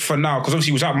 maybe for now, because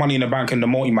obviously he was at Money in the Bank in the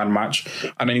multi-man match,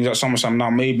 and then he was at SummerSlam now,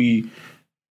 maybe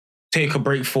take a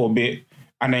break for a bit,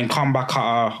 and then come back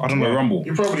at I don't know, Rumble.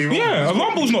 You probably will. Yeah, a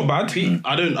Rumble's not bad.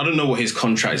 I don't know what his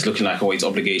contract is looking like or what his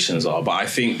obligations are, but I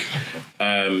think,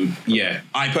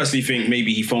 I personally think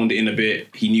maybe he phoned it in a bit.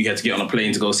 He knew he had to get on a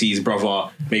plane to go see his brother.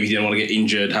 Maybe he didn't want to get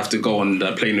injured, have to go on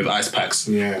the plane with ice packs.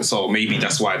 Yeah. So maybe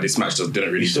that's why this match just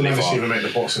didn't really You still never see deliver. him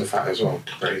make the boxing fat as well.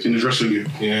 Crazy. In the dressing room.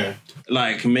 Yeah.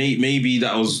 Like maybe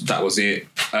that was it.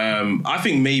 I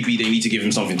think maybe they need to give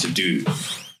him something to do.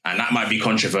 And that might be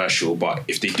controversial, but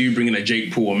if they do bring in a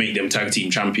Jake Paul and make them tag team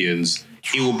champions,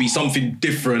 it will be something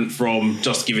different from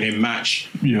just giving him match.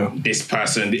 Yeah. This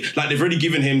person. Like, they've already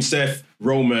given him Seth,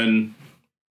 Roman,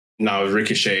 now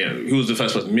Ricochet. Who was the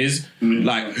first person? Miz?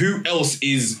 Like, who else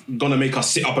is going to make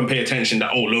us sit up and pay attention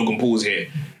that, Logan Paul's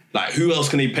here? Like, who else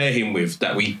can they pair him with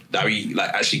that we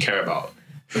like actually care about?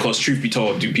 Because truth be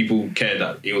told, do people care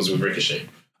that it was with Ricochet?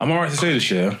 I'm alright to say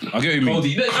this, yeah. I get what you mean.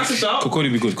 Cody, that's a shout. Cody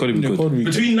be good. Cody be good.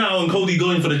 Between now and Cody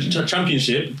going for the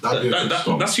championship,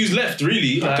 that's who's left,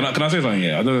 really. Can I say something?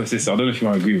 Yeah, I don't know if you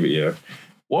might agree with it. Yeah.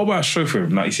 What about a show for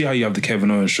him? Like, you see how you have the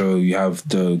Kevin Owens show, you have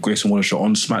the Grayson Waller show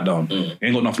on SmackDown. You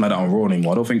ain't got nothing like that on Raw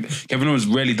anymore. I don't think Kevin Owens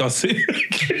rarely does it.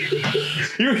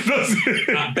 He really does it.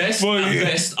 At best,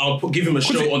 I'll give him a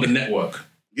show on the network.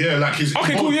 Yeah, like his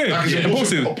Okay, cool, yeah. like his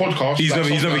Impulsive. podcast. He's like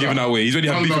never given that away. He's already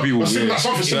had beef with people. But like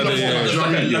something similar. Just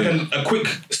like a quick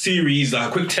series, like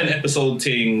a quick 10-episode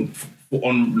thing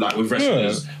on like with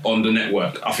wrestlers on the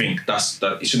network. I think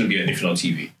that it shouldn't be anything on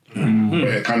TV.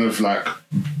 Where it kind of like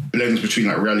blends between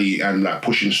like reality and like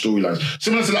pushing storylines.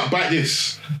 Similar to like Bite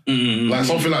This. Like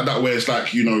something like that where it's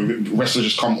like, wrestlers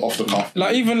just come off the cuff.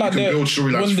 Like even like you can build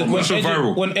storylines from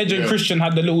that. when Edge and Christian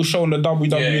had the little show on the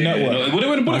WWE Network. What they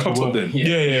went to Bullet Club top then?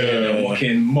 Yeah.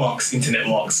 Walking marks, internet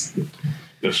marks.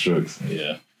 That's strokes.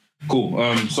 Yeah. Cool.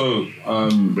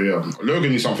 But yeah,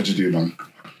 Logan needs something to do, man.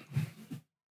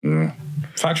 Yeah.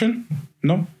 Faction?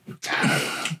 No.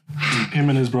 Him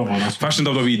and his brother. That's Fashion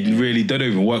WWE really, they don't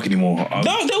even work anymore.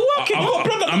 No, they're working.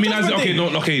 I mean, as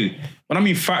okay. When I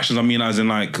mean factions, I mean as in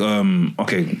like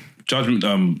Judgment,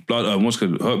 Blood, what's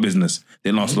called Hurt Business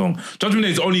didn't last long. Judgment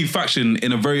Day is the only faction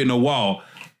in a while.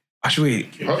 Actually,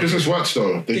 wait. Hurt Business works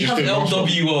though. They just have didn't last long.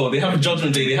 LWO, they have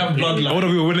Judgment Day, they have Bloodline. What are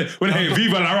when they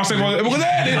Viva La Raza, I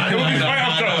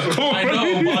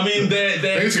know, but I mean,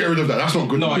 They need to get rid of that. That's not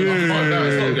good. No, it's not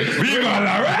good. Viva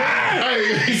La Raza.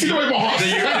 Hey, you see the way my heart's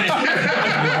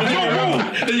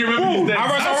Then you remember his death.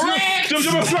 Do you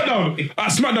remember SmackDown?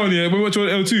 At SmackDown, yeah, we went to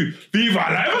L2. Viva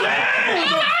La Raza.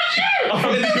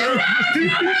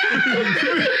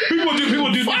 People do.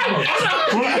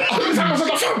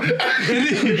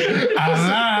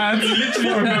 Literally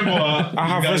remember. I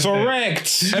have resurrect.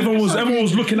 Everyone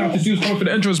was looking out to do something for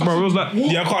the entrance, bro. It was like,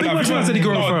 Yeah, I can't lie. I said he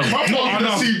got on firm. I'm not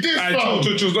gonna see this, bro.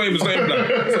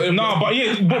 No, but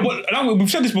like, we've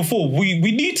said this before. We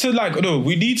need to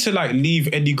leave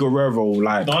Eddie Guerrero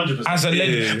like 100%. as a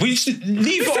legend. We should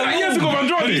leave it said that years ago,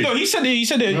 Andrade. No, he said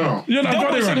it. No. Yeah, They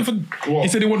Andrade want ran. He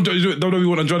said he wanted WWE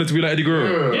want Andrade to be like Eddie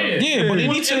Guerrero. Yeah, but they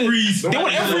need to. They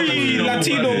want every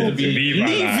Latino.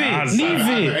 Leave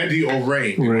it. Eddie or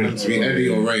Ray. They want them to be Eddie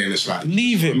or Ray, and it's like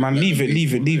Leave it, man. Leave it.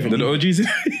 The OGs.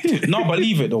 No, but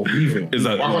leave it though. Leave it. Is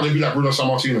that? Why can't they be like Bruno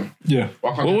Sammartino? yeah.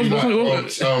 Why can't they be like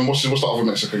what's the other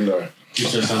Mexican guy?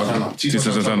 Tito Santana. Tito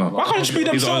Santana. Why can't it just be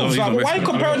He's themselves? on Like, why are you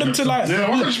comparing them to like? Yeah,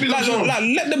 why can't it just be themselves? Like,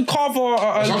 let them carve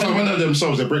Sometimes when they're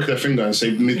themselves, they break their finger and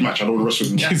say mid-match, I don't want to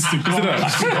wrestle with them.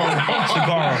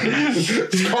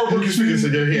 Carl broke his finger and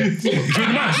said, "You're here." He threw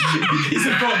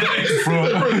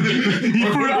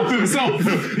it up to himself.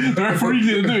 The referee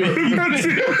didn't do it.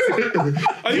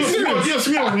 Are you serious? Yes,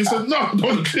 me. He said, "No,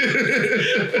 don't."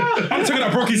 I'm taking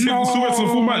that Brocky still went to the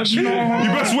full match. You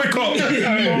best wake up.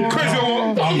 Crazy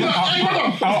or what?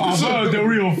 I heard the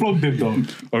real flogged him though.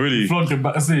 Oh really? Flogged him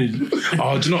backstage. Do you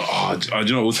know?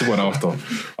 We'll talk about that after.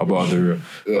 About the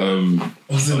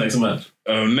What's the next match?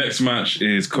 Next match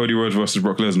is Cody Rhodes versus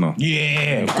Brock Lesnar.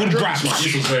 Yeah, good match.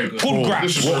 Good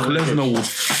match. Brock Lesnar was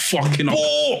fucking up.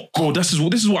 Bro, this is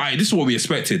what we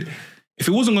expected. If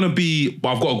it wasn't gonna be, but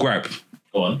I've got a gripe.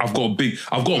 Go on. I've got a big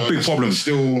problem.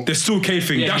 There's still K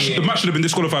thing. The match should have been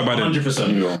disqualified by then.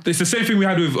 100%. It's the same thing we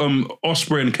had with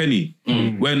Ospreay and Kenny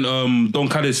when Don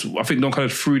Callis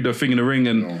threw the thing in the ring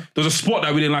and there was a spot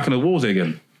that we didn't like in the walls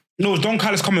again. No, it was Don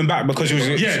Callis coming back because he was.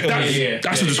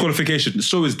 That's a disqualification.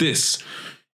 So is this.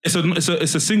 It's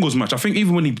a singles match. I think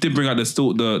even when he did bring out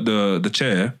the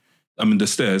chair, the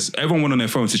stairs, everyone went on their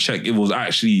phones to check it was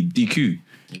actually DQ.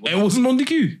 It wasn't on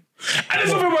DQ. And there's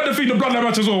something about the bloodline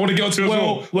match as well. I want to get onto as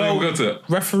well.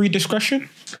 Referee discretion?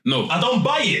 No. I don't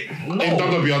buy it. No.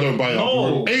 AEW, I don't buy it.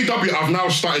 No. AEW, I've now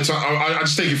started to. I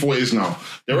just take it for what it is now.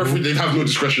 The referee, they have no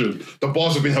discretion. The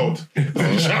bars have been held.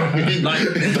 WWE,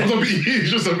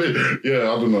 it's just a bit.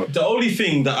 Yeah, I don't know. The only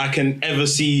thing that I can ever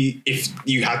see if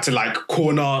you had to like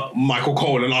corner Michael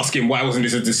Cole and ask him why wasn't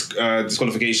this a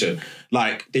disqualification,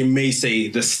 like they may say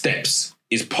the steps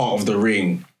is part of the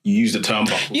ring. You use the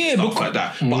turnbuckle, stuff like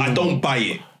that. But I don't buy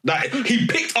it. Like he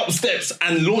picked up steps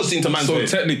and launched into man's So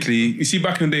technically, you see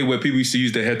back in the day where people used to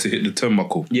use their head to hit the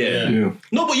turnbuckle. Yeah.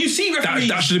 No, but you see referees.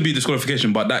 That shouldn't be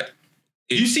disqualification, but that.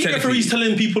 You see referees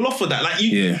telling people off for that. Like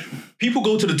people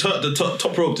go to the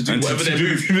top rope to do whatever they're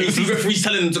doing. You see referees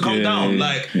telling them to come down.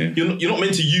 You're not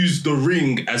meant to use the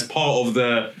ring as part of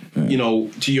the,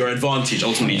 to your advantage.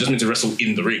 Ultimately, you're just meant to wrestle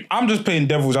in the ring. I'm just playing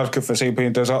devil's advocate for say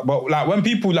playing devil's advocate. But like when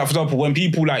people, like for example, when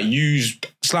people like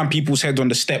slam people's heads on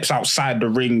the steps outside the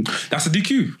ring, that's a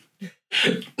DQ.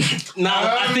 Now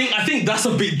I think that's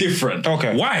a bit different.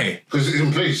 Okay. Why? Because it's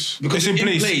in place. Because it's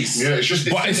in place. Yeah, it's just.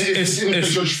 You're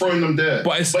just throwing them there.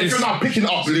 But if you're not picking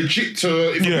up legit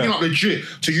to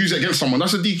use it against someone,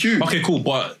 that's a DQ. Okay, cool.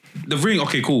 But the ring,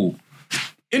 okay, cool.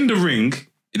 In the ring,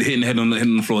 hitting the head on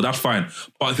the floor, that's fine.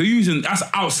 But if you're using, that's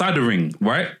outside the ring,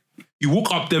 right? You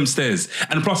walk up them stairs,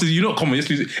 and plus you're not common.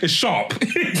 It's sharp.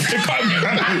 It can't,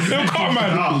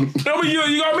 man. No, but you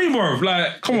know what I mean, bro?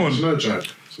 Like, come on. No joke.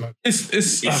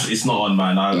 It's not on,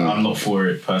 man. I'm not for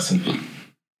it personally.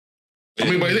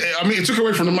 It took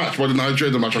away from the match, but I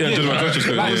enjoyed the match.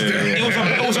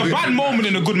 It was a bad moment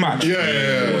in a good match. Yeah.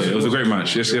 It was a great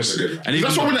match. Yes. And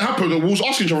that's why when it happened, we was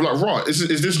asking each other like, right,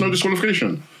 is this no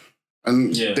disqualification?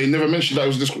 And they never mentioned that it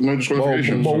was no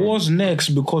disqualification. But what's next?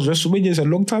 Because WrestleMania is a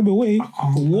long time away.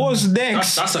 What's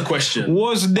next? That's a question.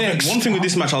 What's next? One thing with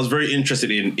this match I was very interested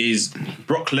in is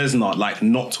Brock Lesnar like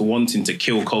not wanting to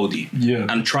kill Cody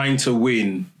and trying to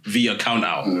win via count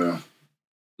out. Yeah.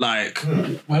 Like,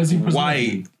 why is he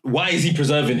preserving why is he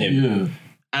preserving him? Yeah.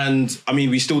 And I mean,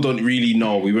 we still don't really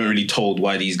know. We weren't really told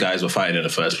why these guys were fighting in the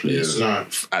first place,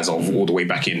 as of all the way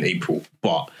back in April.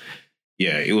 But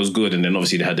yeah, it was good. And then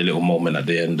obviously they had the little moment at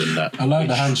the end and that. I like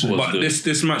the handshake. But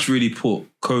this match really put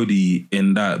Cody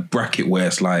in that bracket where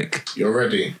it's like, you're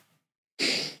ready.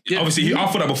 Yeah, obviously, I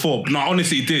thought that before. No,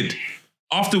 honestly, he did.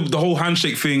 After the whole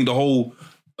handshake thing, the whole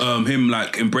him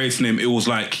like embracing him, it was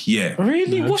like, yeah.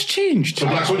 Really? Yeah. What's changed? So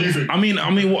Blacks, what do you think?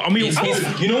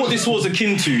 You know what this was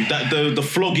akin to? That the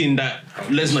flogging that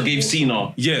Lesnar gave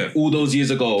Cena, all those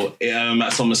years ago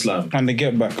at SummerSlam, and the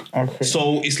get back. Okay.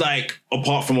 So it's like,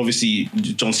 apart from obviously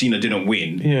John Cena didn't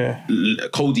win,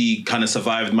 Cody kind of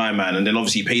survived my man, and then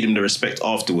obviously paid him the respect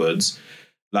afterwards.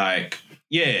 Like,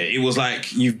 yeah, it was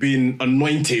like you've been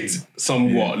anointed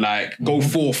somewhat. Like, go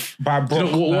forth by Brock.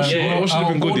 What should have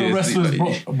been good is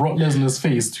wrestlers Brock Lesnar's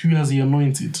faced. Who has he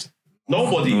anointed?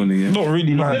 Nobody. Not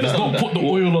really. Like that. Not put the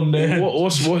oil on their head.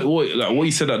 What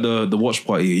he said at the watch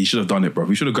party? He should have done it, bro.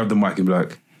 He should have grabbed the mic and be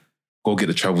like, "Go get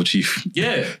the tribal chief."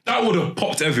 Yeah, that would have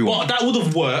popped everyone. But that would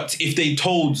have worked if they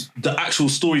told the actual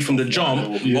story from the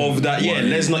jump of that. Yeah,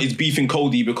 Lesnar is beefing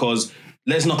Cody because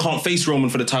Lesnar can't face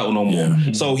Roman for the title no more.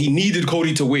 Yeah. So he needed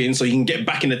Cody to win so he can get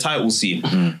back in the title scene.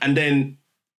 Mm-hmm. And then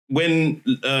when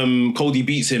Cody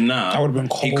beats him now, that would have been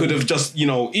cold. He could have just, he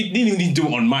didn't even do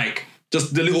it on mic.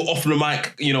 Just the little off the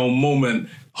mic, moment,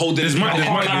 holding his mic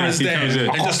there,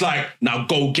 and just like, now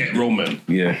go get Roman.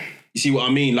 Yeah. You see what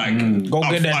I mean? Like, go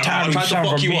get that title, you son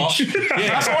of a bitch. Yeah,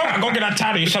 that's why. Go get that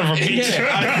title, you son of a bitch.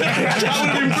 That would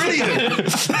have been brilliant.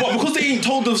 But because they ain't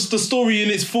told us the story in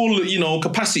its full,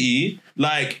 capacity,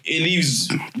 like it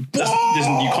leaves. You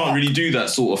can't really do that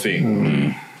sort of thing.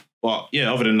 Mm. But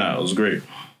yeah, other than that, it was great.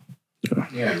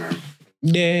 Yeah, man.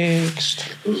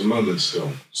 Next. It was a moment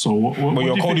still. So what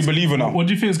you're a Cody believer now. What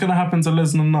do you think is going to happen to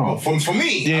Lesnar now? For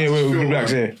me, yeah, we're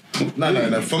Blacks here.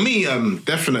 No. For me,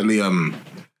 definitely,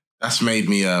 that's made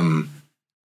me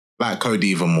like Cody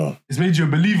even more. It's made you a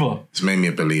believer. It's made me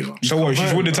a believer. So what?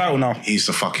 She's won the title now. He's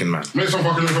the fucking man. Make some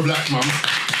fucking room for Blacks, man.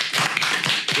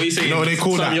 are you saying? No, they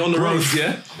call Sam, that you're on the road, growth.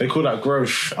 yeah? They call that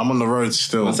growth. I'm on the road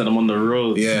still. I said I'm on the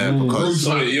road. Yeah, because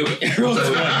Sam,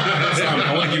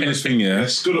 I want to give you this thing, yeah.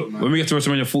 Stood up, man. When we get to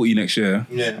WrestleMania 40 next year,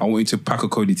 Yeah. I want you to pack a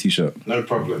Cody t-shirt. No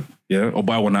problem. Yeah, or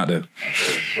buy one out there.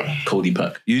 Cody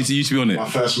pack. You need to be on it. My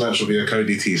first match will be a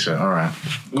Cody t-shirt. all right.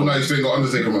 All night still got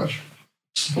Undertaker match.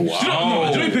 Do you know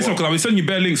what piss off? Because I've been sending you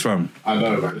bare links, fam. I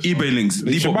know, man. eBay links,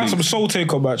 You should Depop buy some links. Soul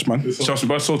Taker match, man. Trust me,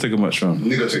 buy Soul Taker much, fam.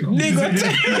 Nigga take off.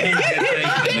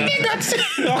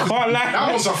 I can't lie.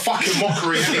 That was a fucking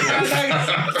mockery. No,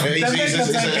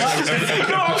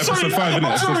 I'm sorry. Episode 5, innit? I'm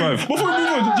Episode sorry. 5. Before we move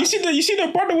on, you see the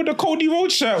brother with the Cody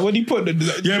Rhodes shirt when he put the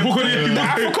Yeah, book on it. the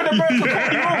African American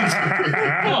Cody Rhodes.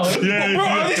 Yeah.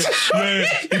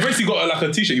 He basically got like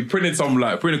a t-shirt. He printed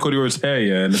Cody Rhodes' hair,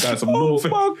 yeah, and the guy some normal Oh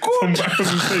my god! back of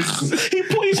his face.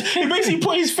 He basically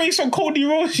put his face on Cody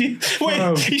Rhodes.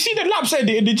 Wait, you see the laps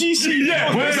edit in the GC?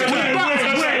 Yeah, wait.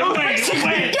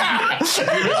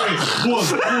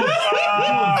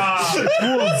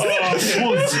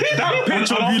 That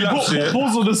picture of you laps, yeah.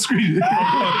 Pause on the screen.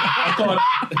 I can't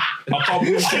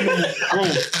believe bro.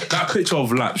 That picture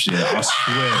of laps, yeah, I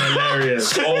swear.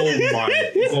 Hilarious. Oh my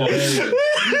god.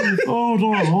 Hold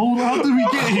on. How did we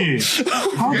get here?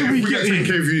 How did we If we get get here? 10k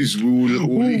views,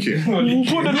 we'll leak it. We'll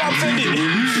put the laps edit.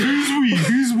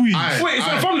 Who's we? Wait, it's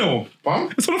on the thumbnail. Huh?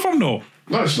 It's on the thumbnail.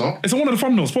 No, it's not. It's on one of the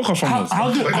thumbnails, podcast thumbnails.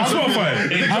 How did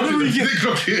we get?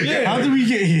 Yeah. How did we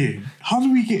get here? How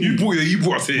did we get here? You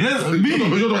brought us here. Let's me. AK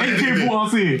brought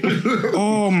us here.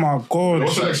 Oh my god!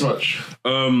 What's the next match?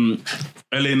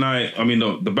 LA Knight. I mean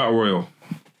the Battle Royal.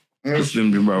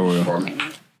 Slim Jim Battle Royal. Fun.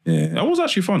 Yeah, that was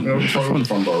actually fun. Yeah, it was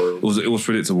fun, bro. It was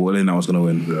predictable. LA Knight was gonna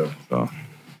win. Yeah. So.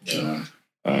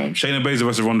 Shayna Baszler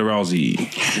versus Ronda Rousey.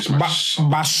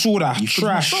 Basura,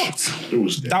 trash.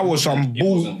 That was some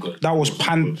bull. That was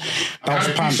pants. I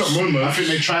think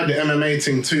they tried the MMA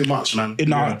thing too much, man. It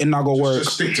not go work.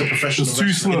 Just stick to professional It's too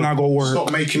wrestling. slow. It not go work.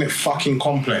 Stop making it fucking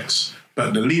complex.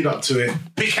 But the lead up to it,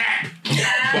 big hat,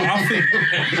 But I think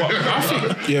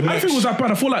Yeah, I think it was that bad.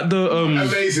 I feel like the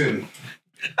amazing.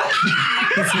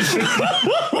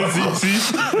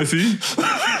 see?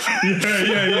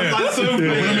 Yeah. That's so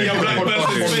funny. A black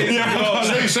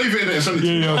person's face. Save it in there. Send it to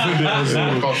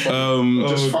me.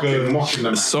 Just fucking mocking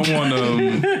them. Someone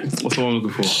what's the one I'm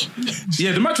looking for?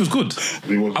 Yeah, the match was good.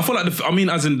 I feel like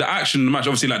as in the action, the match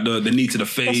obviously like the knee to the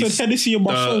face. That's a tendency of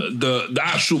my soul. The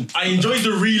actual I enjoyed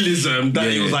the realism that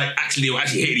it was like they were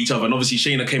actually hitting each other, and obviously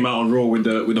Shayna came out on Raw with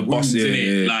the busts in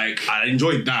it. Like I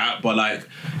enjoyed that, but like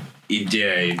it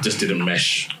just didn't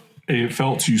mesh. It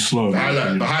felt too slow. The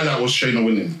highlight was Shayna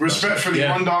winning. Respectfully,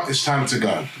 Ronda, it's time to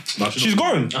go. She's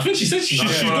going. I think she said she's No,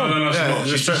 she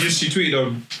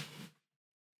tweeted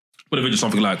whatever, just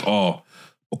something like, "Oh,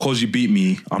 because you beat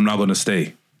me, I'm not gonna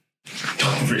stay."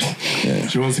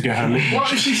 She wants to get her lick.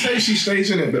 What if she stays? She stays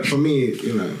in it. But for me,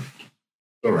 you know,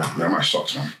 all right. That match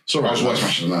sucks, man. It's all right. I was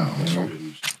watching matches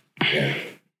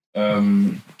now.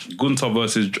 Gunther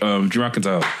versus Drew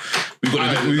McIntyre. We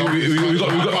got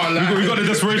the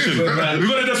desperation. We got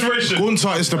the desperation.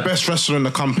 Gunther is the best wrestler in the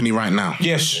company right now.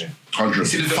 Yes. 100.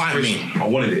 Fight me. I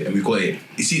wanted it and we got it.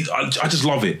 You see, I just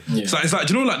love it. Yeah. It's like,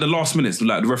 do you know, like the last minutes,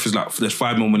 like the referee's like, there's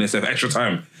 5 more minutes, there's extra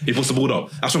time. He puts the ball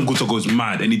up. That's when Gunther goes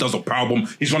mad and he does a power bomb.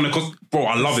 He's running across. Bro,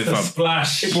 I love it, fam.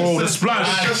 Splash. Bro, the splash.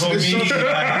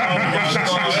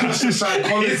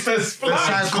 The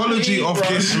psychology of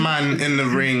this man in the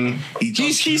ring.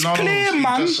 He's clear,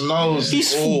 man. He just knows.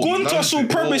 He's Gunther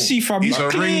supremacy, fam. He's a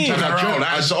ring clear. general.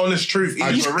 That's the honest truth.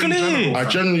 He's a ring clear. general. I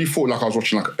genuinely thought like I was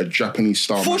watching like a Japanese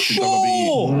style For match in sure.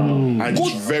 WWE. And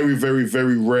it's very, very,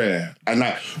 very rare. And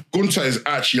like Gunther is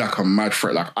actually like a mad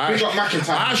threat. Like I Big up McIntyre.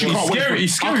 actually can't wait.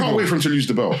 He's scary, I can't bro. wait for him to lose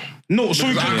the belt. No, so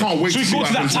he I can't wait so to he see goes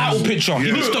to what that happens. title picture.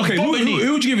 He needs to Okay, who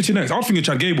would you give it to next? I was thinking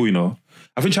Chad Gable, you know.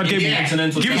 I think Chad Gable. Yeah. Give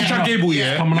it to Chad Gable,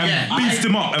 and beast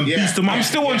him up and beast him up. I'm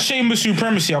still on Sheamus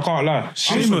supremacy. I can't lie.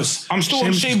 Sheamus. I'm still on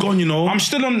Sheamus is Sheamus. gone, you know. I'm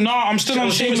still on. No, I'm still on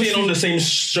Sheamus Sheamus. ain't on the same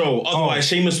show. Otherwise,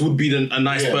 Sheamus would be a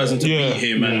nice person to beat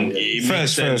him, and it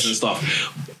makes sense and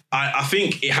stuff. I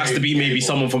think it has to be maybe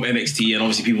someone from NXT, and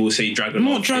obviously people will say Dragon.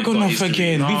 Not Dragunov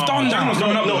again. We've done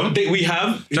that. We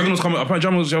have. Dragon's coming up. Apparently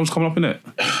Dragon's coming up in it.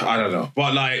 I don't know,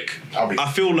 but like,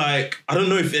 I feel like I don't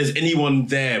know if there's anyone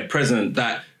there present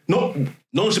that no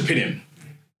one's opinion.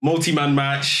 Multi-man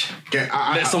match.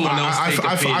 Let someone else take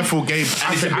a pin. I feel Gabe.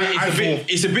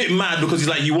 It's a bit mad because it's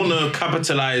like you want to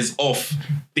capitalize off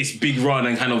this big run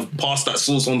and kind of pass that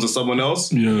sauce on to someone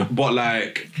else. Yeah. But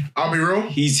like, I'll be real.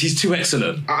 he's too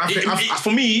excellent. I think-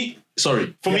 For me,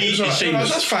 Sorry, for me it's Sheamus.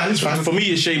 That's fine. It's fine. For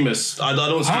me it's Sheamus. I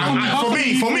don't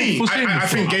see. For me, I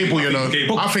think Gable. You know,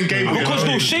 I think Gable. Because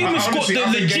no, Sheamus got the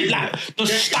legit like the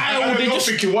style. I'm They not just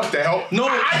thinking what the hell. No,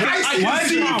 I can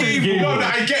see Gable. No,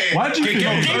 I get it. Why do you think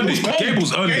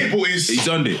Gable's earned it. Gable is He's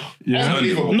earned it.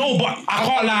 unbelievable. no, but I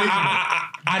can't lie.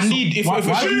 I need if Why do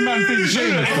you man think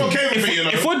Sheamus? I'm okay with it, you know.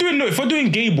 if we're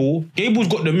doing Gable's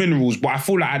got the minerals, but I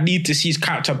feel like I need to see his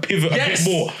character pivot a bit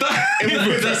more.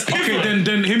 Okay, then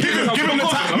him. Give him the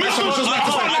title. I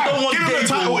don't want Give him the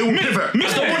title. It will pivot.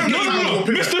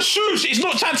 Mr. Shoosh, it's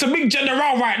not time to make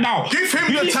general right now. Give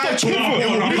him the title.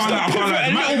 I can't lie. A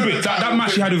little bit. That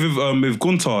match he had with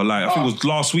Gunter, like I think it was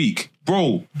last week,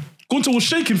 bro. Gunter was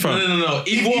shaking, fam. No.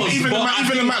 Even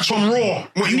the match on Raw,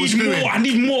 what he was doing. I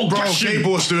need more Bro, aggression.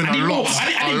 Gable was doing a lot.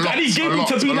 I need Gable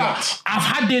to be like, I've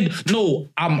had it. No,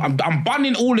 I'm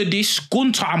banning all of this.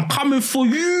 Gunter, I'm coming for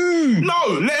you.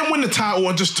 No, let him win the title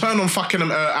and just turn on fucking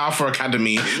Alpha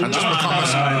Academy and just become a.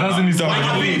 I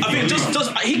think just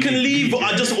he can leave, or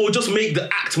just make the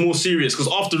act more serious.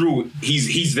 Because after all,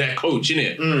 he's their coach,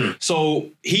 innit? So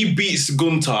he beats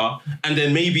Gunter, and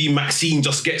then maybe Maxine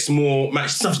just gets more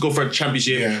matches. Doesn't have to go for a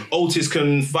championship. Yeah. Otis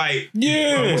can fight.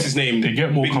 Yeah. What's his name? They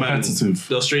get more Big man, competitive.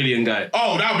 the Australian guy.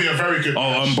 Oh, that would be a very good.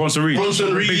 Bronson Reed.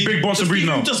 Big Bronson Reed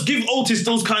now. Just give Otis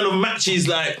those kind of matches,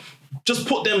 like. Just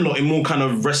put them lot in more kind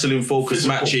of wrestling focused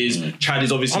matches. Chad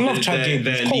is obviously I love Chad Gable.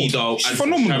 their He's cold. leader and He's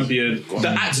phenomenal. champion. The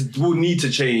act will need to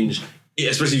change,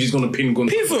 especially if he's going to pin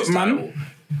Gunter. Pivot, man.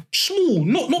 Small,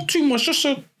 not too much. Just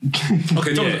a.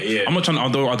 Okay, yeah. I'm not trying. I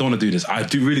don't want to do this. I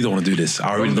really don't want to do this.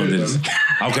 I really don't do this. Okay,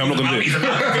 I'm not gonna do it.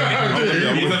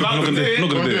 I'm not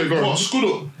gonna do it. What?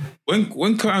 Scudo?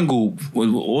 When Kurt Angle, what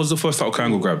was the first title Kurt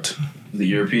Angle grabbed? The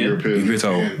European. European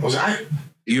title. Was it?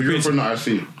 European that I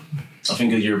see. I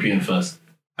think a European first.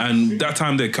 And that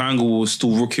time there, Kurt Angle was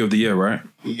still Rookie of the Year, right?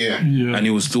 Yeah. And he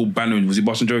was still banning. Was he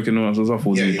busting joking and all that stuff?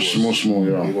 Yeah, he was. Small,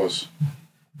 He yeah. was.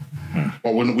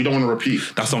 But we don't want to repeat.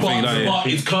 That's something But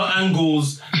it's Kurt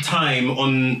Angle's time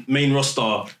on main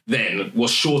roster then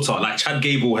was shorter. Like Chad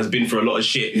Gable has been through a lot of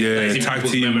shit. Yeah, That is in tag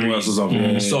people's team and all that memories. sort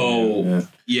of stuff. So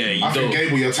you I think don't.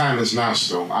 Gable, your time is now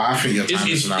still. I think your time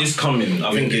is now. It's coming.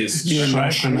 I think it's.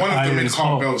 One of them in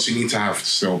card belts you need to have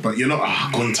still, but you're not.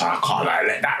 Gunter, I can't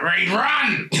let that raid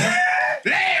run. Let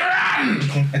it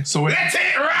run. So wait, Let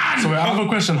it run. I have a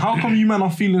question. How come you man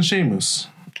are feeling Sheamus?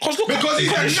 Because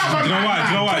he's another Do you know why?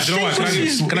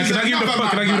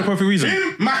 Can I give you the perfect reason?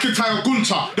 Him, McIntyre,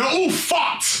 Gunter, they're all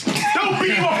fucked. They'll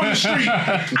beat him up on the street.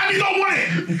 And you don't want it.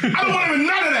 I don't want him in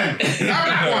none of them. Have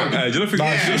that one. Do you think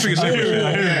it's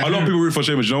Sheamus? A lot of people root for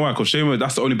Sheamus. Do you know why? Because Sheamus,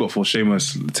 that's the only book for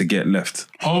Sheamus to get left.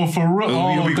 Oh, for real?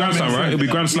 It'll be Grand Slam, right? It'll be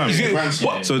Grand Slam.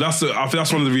 What? So I think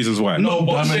that's one of the reasons why. No,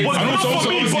 but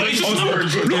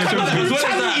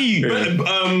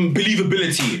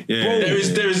believability. Yeah.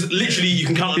 There is literally you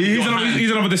can count on your hand.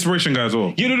 He's another desperation guy as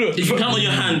well. If you count on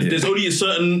your hand, there's only a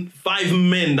certain 5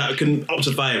 men that can up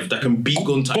to 5 that can beat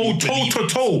Gunter. Go toe to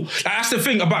toe. Like, that's the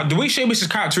thing about the way Sheamus'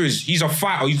 character is. He's a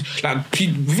fighter. He's like the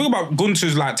thing about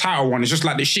Gunter's like title one. It's just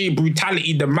like the sheer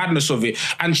brutality, the madness of it.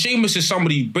 And Sheamus is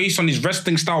somebody based on his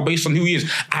wrestling style, based on who he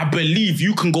is. I believe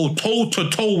you can go toe to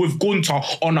toe with Gunter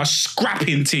on a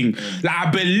scrapping thing. Like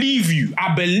I believe you.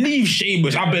 I believe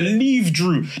Sheamus. I believe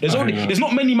Drew. There's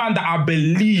not many men that I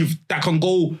believe that can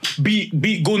go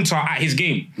beat Gunter at his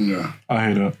game. Yeah. I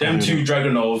hear that. Them two,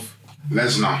 Dragunov.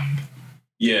 Lesnar.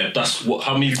 Yeah, that's what.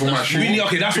 How many? Really?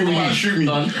 Okay, that's what we need. Shoot me.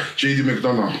 JD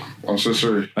McDonough. I'm so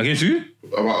sorry. Against who?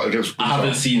 Against I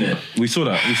haven't seen it. We saw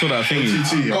that thing.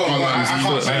 TT. Oh, I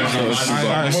can't say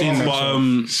that. I seen that.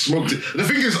 But Smoked it. The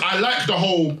thing is, I like the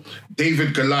whole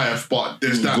David Goliath, but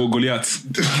there's that Goliath.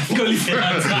 there's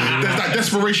that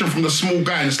desperation from the small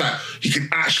guy, and it's like he can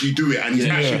actually do it, and he's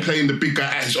actually playing the big guy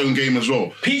at his own game as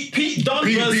well. Pete Dunne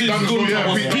Pete versus Dunne as well, Gunter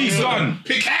yeah, was Pete excellent.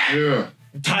 Pick hat. Yeah.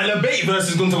 Tyler Bate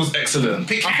versus Gunter was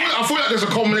excellent. I feel like there's a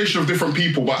combination of different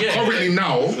people, but currently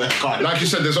now, like you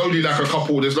said, there's only like a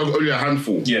couple, there's only a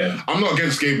handful. Yeah. I'm not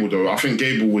against Gable though. I think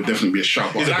Gable would definitely be a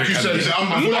shout. But like you said,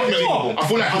 I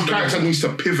feel like his character needs to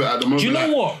pivot at the moment. Do you know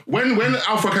like, what? When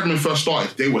Alpha Academy first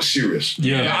started, they were serious.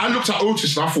 Yeah. Like, I looked at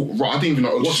Otis and I thought, right, I didn't even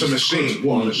know Otis What's a was mistake?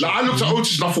 good. Like I looked at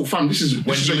Otis and I thought, fam, this is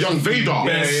a young Vader.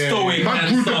 Stoic Man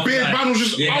and grew the stuff beard, like- man was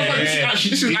just. I was like,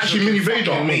 this is actually mini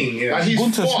Vader. Like he's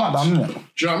Gunter fucked. SmackDown, isn't it?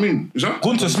 Do you know what I mean? Is that?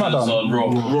 Gunter SmackDown. on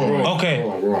Raw. Okay.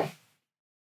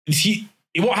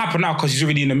 It won't happen now because he's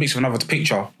already in the mix of another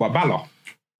picture. But Balor.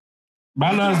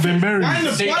 Balor has been buried. Why in my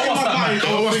mind?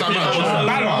 What's that match? What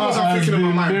was I thinking in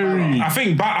my mind? I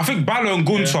think Balor and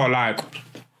Gunter like.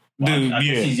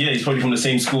 He's probably from the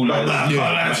same school. I'd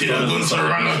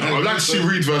like to see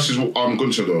Reed versus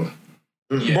Gunter though.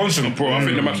 Bronson. Bro, I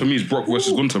think the match for me is Brock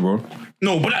versus Gunther, bro.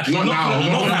 No, but that, Not now.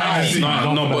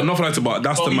 Not for that, but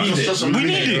that's the match. we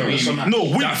need it. No,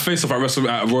 we That face off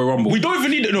at Royal Rumble. We don't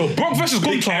even need it. No, Brock versus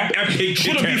Gunther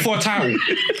shouldn't be for a title.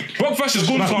 Brock versus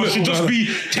Gunther should just be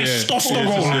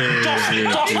testosterone.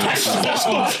 Just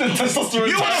testosterone.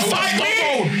 You want to fight me?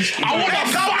 I want to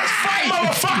fight,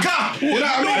 motherfucker.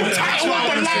 No title on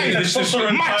the line.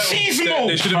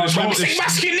 Machismo. Toxic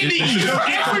masculinity.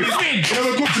 Everything.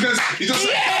 He just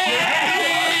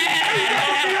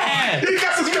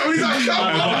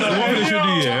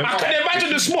I can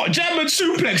imagine the smart German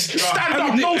suplex. Stand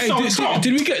up, no stop.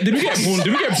 Did we get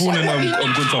Braun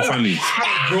and Gunther finally?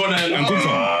 Braun and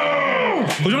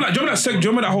Gunther. Do you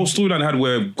remember that whole storyline they had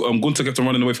where Gunther kept on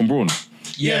running away from Braun?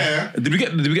 Yeah. Did we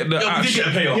get the We did get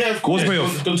a payoff. Yeah, of course. What's the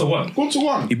payoff? Gunther won. Go to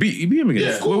one. He beat him again.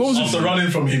 Yeah, What was after this?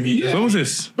 running from him. When was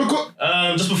this? Because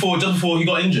Just before he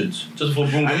got injured. Just before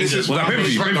Braun got and this injured. is what I mean.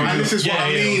 And this is what I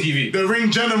mean. TV. The ring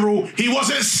general, he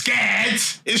wasn't scared.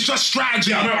 It's just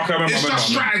strategy. It's just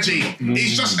strategy.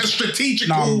 It's just a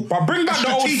strategical. Nah, but bring back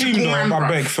the old theme though, I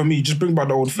beg, for me. Just bring back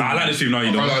the old theme. I like this theme now,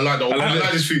 you know. I like the old. I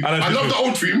like this theme. I love the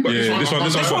old theme, but Yeah, this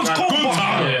one's cold. Do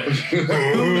you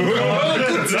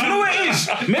know what it is?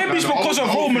 Maybe it's because of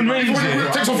Roman Reigns.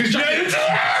 Takes off his jacket.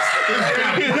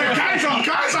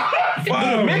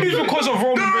 Kaiser. Maybe it's because of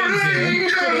Roman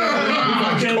Reigns. I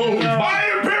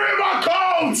am peeling my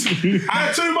cold. I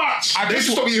had too much. They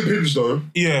should stop eating pins though.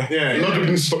 Yeah. A lot of people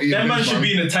need to stop eating That pins. man should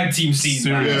be in the tag team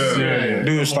scene. man.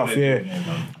 Doing stuff,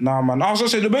 Nah, man. I was gonna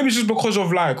say, maybe it's just because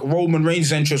of like Roman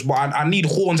Reigns' entrance, but I need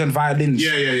horns and violins.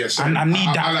 Yeah. And I need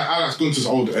that. I like Gunther's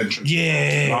old entrance.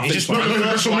 Yeah. It's just No,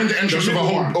 that's what made the entrance with a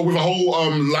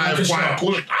whole live quiet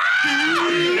push.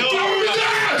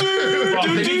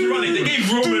 They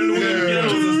gave Roman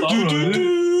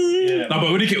No,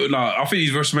 but when he came, I think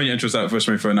his WrestleMania entrance at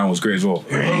WrestleMania now was great as well.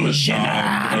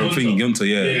 I think Gunther,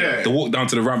 yeah. The walk down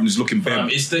to the ramp and just looking bare.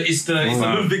 It's the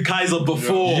Ludwig Kaiser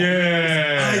before.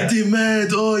 Yeah. I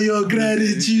demand all your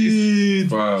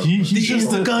gratitude. Wow. He's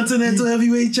just a Continental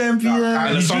Heavyweight Champion.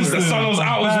 And the sun was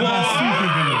out as well.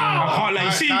 I can't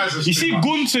like you see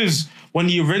Gunther's when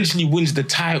he eventually wins the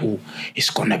title, it's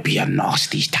gonna be a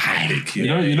nasty time.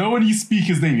 You know when you speak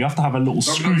his name, you have to have a little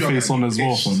screw face on as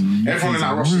well. Everyone in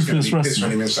that roster is going to be pissed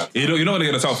when he wins that. You're not gonna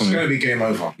get a title from It's going to him. be game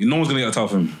over. No one's gonna get a title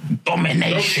from him.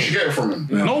 Domination. You get it from him.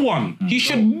 No one. He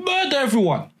should murder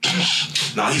everyone.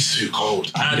 Nah, he's too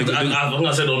cold. And I think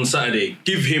I said on Saturday,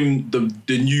 give him the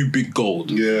new big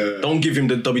gold. Yeah. Don't give him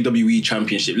the WWE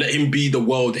Championship. Let him be the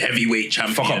World Heavyweight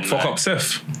Champion. Fuck up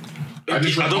Seth. I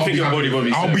don't think everybody will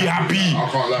be. I'll be happy. I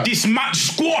can't lie. This match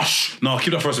squash. No,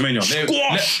 keep that for WrestleMania.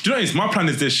 Squash. Do you know what it is? My plan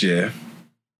is this year.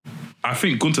 I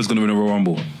think Gunther's gonna win a Royal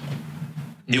Rumble.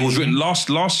 It was written last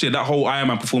year, that whole Iron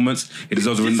Man performance, it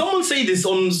deserves a Did win. someone say this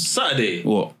on Saturday?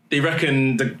 What? They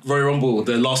reckon the Royal Rumble,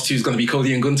 the last two is going to be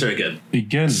Cody and Gunther again.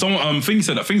 Again. Someone Thing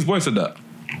said that. Thing's boy said that.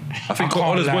 I think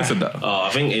Ollie's boy said that. I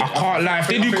think I can't lie. If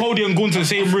they do Cody and Gunther in the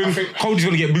same ring, Cody's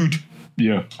gonna get booed.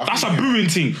 Yeah. That's a booing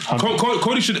thing.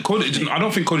 Cody should. I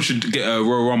don't think Cody should get a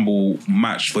Royal Rumble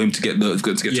match for him to get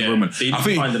to Roman. they need I to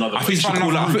think. find another I think he should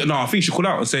call out. I think he should call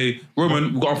out and say,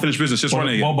 Roman, we've got unfinished business. Just run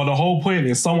it. But the whole point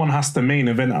is someone has to main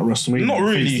event at WrestleMania. Not and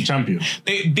face really. the champion.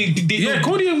 Yeah,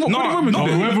 Cody and Roman. No,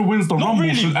 whoever wins the Rumble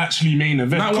really. should actually main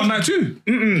event. Night 1, night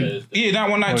 2. Yeah, that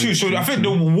one, that too. So I think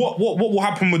what will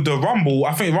happen with the Rumble?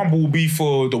 I think Rumble will be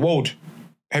for the world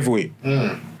heavyweight.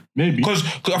 Maybe. Because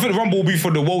I think the Rumble will be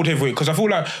for the world heavyweight. Because I feel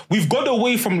like we've got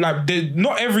away from like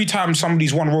not every time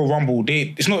somebody's won Royal Rumble,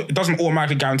 it doesn't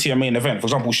automatically guarantee a main event. For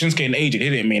example, Shinsuke and AJ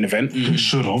didn't main event. It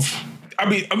should have. I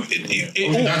mean,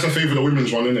 You have to favour the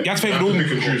women's one, innit?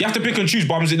 You have to pick and choose,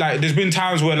 but I'm saying, like, there's been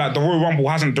times where like the Royal Rumble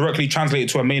hasn't directly translated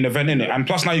to a main event in it, and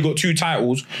plus now you got 2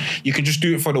 titles, you can just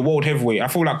do it for the world heavyweight. I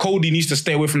feel like Cody needs to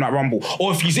stay away from that Rumble,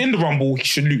 or if he's in the Rumble, he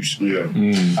should lose. Yeah.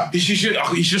 He should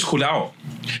just call it out.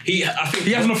 I think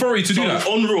He has an authority to do that.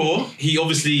 On Raw, he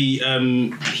obviously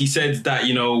he said that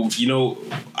you know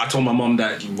I told my mom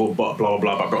that blah blah blah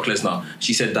about Brock Lesnar.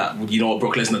 She said that you know what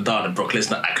Brock Lesnar done, and Brock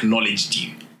Lesnar acknowledged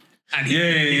you. And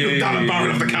he looked down the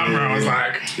barrel of the camera. I was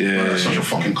like, That's such a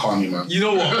fucking carny, man. you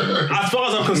know what? As far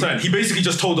as I'm concerned, he basically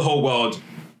just told the whole world,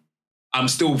 I'm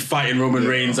still fighting Roman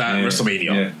Reigns at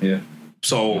WrestleMania. Yeah.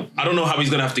 So I don't know how he's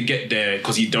gonna have to get there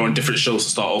because they're on different shows to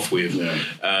start off with.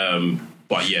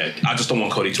 But yeah, I just don't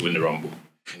want Cody to win the Rumble.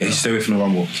 Yeah, he stay away from the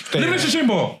Rumble. Elimination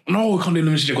Chamber. No, we can't do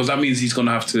Elimination Chamber because that means he's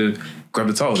gonna have to grab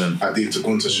the title then. I think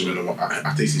Gunther should win.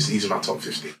 I think he's in my top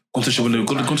 50. Gunter should win.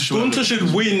 Gunter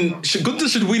should win. Gunter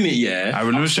should win it, yeah. I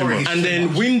remember saying, And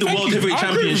then win the World Heavyweight I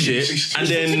agree with you. Championship, and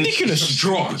then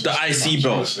drop the IC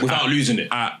belt without losing it.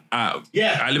 at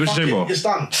Elimination fuck it, Chamber. it's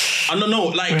done. I don't know,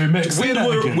 like Wait, mate, say that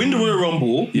again. win the Royal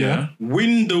Rumble, Yeah.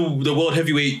 win the World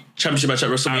Heavyweight Championship match at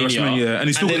WrestleMania, WrestleMania, and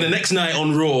he's still- then the next night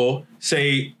on Raw,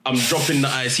 say I'm dropping the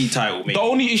IC title, mate. The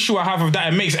only issue I have with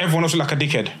that, it makes everyone else look like a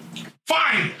dickhead.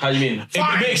 Fine. How you mean?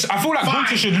 It makes. I feel like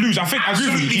Gunter should lose. I think I agree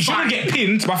with you. He shouldn't get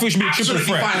pinned, but I think it should be a triple Absolutely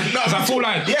threat. fine. No, Because I feel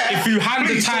like if you hand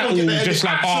please, the someone title get the just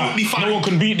edit. like, Absolutely fine. no one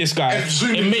can beat this guy,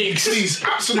 Absolutely. it makes. Please,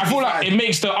 absolutely I feel like fine. it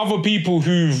makes the other people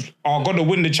who are gonna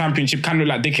win the championship kind of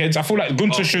like dickheads. I feel like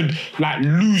Gunter should like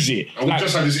lose it. And we Like,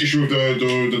 just had this issue with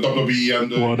the WWE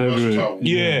and the Whatever. Universal title.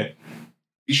 yeah.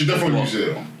 He should definitely use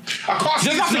it. I can't see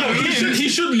Just have to no, get pinned. He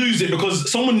should lose it because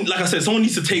someone, like I said, someone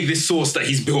needs to take this source that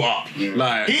he's built up.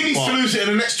 Like He needs to but lose it in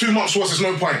the next 2 months, or else there's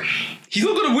no point. He's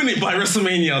not gonna win it by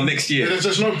WrestleMania next year. There's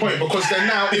just no point because then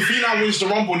now, if he now wins the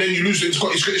Rumble, then you lose it.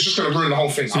 It's just going to ruin the whole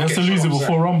thing. He has to lose it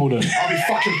before Rumble then. I'll be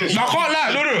fucking pissed. No, I can't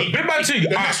lie. No. Big bad thing. The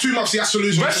next 2 months, he has to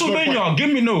lose it. There's no point. WrestleMania, give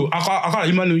me no. I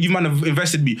can't. You man have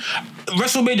invested me.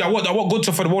 WrestleMania, I want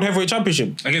Gunter for the World Heavyweight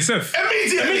Championship. Against Seth.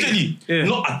 Immediately. Yeah.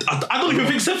 No, I don't even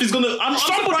think Seth is gonna. I'm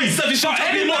surprised Seth is not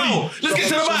champion now. Let's get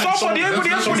to the match.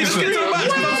 Everybody, let's get to the match.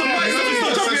 I'm surprised Seth is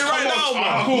not champion right now,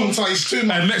 man. He's too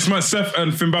much. And next match, Seth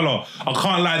and Finn Balor. I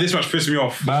can't lie, this match pissed me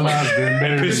off. Balor has been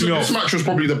very Pissed me off. This match was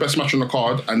probably the best match on the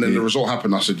card, and then the result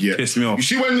happened. I said, yeah. Pissed me off. You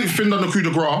see when Finn done the coup de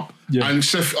grace Yeah. and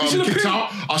Seth should've kicked pinned.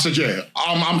 out? I said, yeah,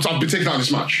 I've been taking out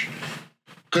this match.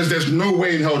 Because there's no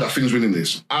way in hell that Finn's winning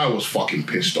this. I was fucking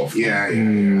pissed off. Yeah.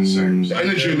 Same. The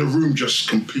energy in the room just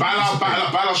completely.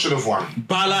 Balor should have won.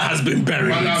 Balor has been buried.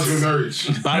 Balor has been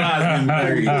buried. Balor has been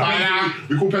buried.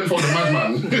 We call Penfold the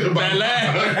madman. Balor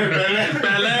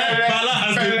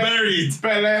has been buried.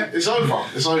 It's over.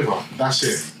 It's over. That's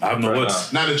it. I have no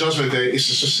words. Now the Judgment Day, it's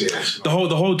just it. The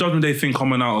whole Judgment Day thing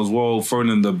coming out as well, throwing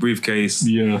in the briefcase.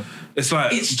 Yeah. It's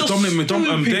like It's just Damien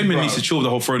stupid, bro. needs to chill with the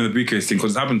whole throwing in the briefcase thing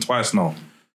because it's happened twice now.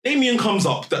 Damien comes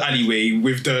up the alleyway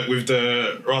with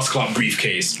the Ross Club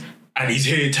briefcase, and he's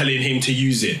here telling him to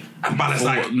use it. And Balor's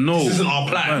like, no. this isn't our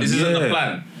plan. This isn't the Yeah.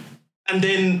 plan. And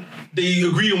then they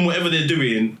agree on whatever they're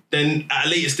doing. Then at a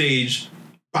later stage,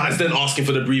 Balor's then asking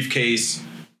for the briefcase.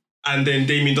 And then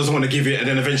Damien doesn't want to give it, and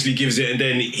then eventually gives it, and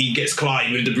then he gets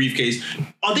Clyde with the briefcase.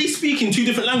 Are they speaking two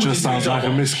different languages? Just to sounds each like a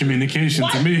other? miscommunication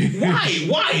Why? to me.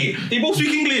 Why? They both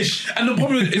speak English. And the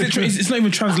problem is, it's not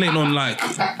even translating on like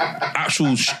actual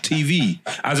TV,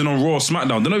 as in on Raw or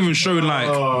SmackDown. They're not even showing like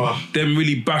them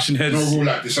really bashing heads. No rule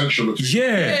like dissension.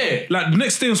 Yeah. Like the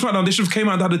next day on SmackDown, they should have came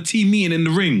out and had a team meeting in the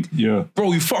ring. Yeah.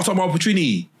 Bro, you fucked up my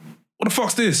opportunity. What the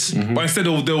fuck's this? But instead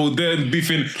they're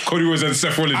beefing Cody Rhodes and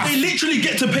Seth Rollins. They literally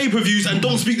get to pay-per-views and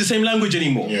don't speak the same language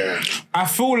anymore. Yeah. I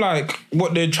feel like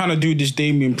what they're trying to do with this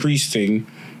Damien Priest thing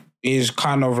is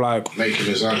kind of like Making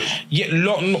his own.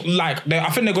 I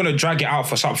think they're gonna drag it out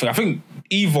for something. I think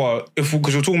either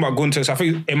because we're talking about Gunter, so I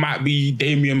think it might be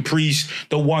Damien Priest,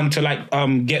 the one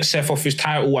to get Seth off his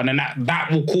title, and then that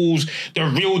will cause the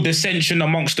real dissension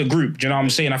amongst the group. Do you know what I'm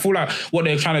saying? I feel like what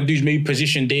they're trying to do is maybe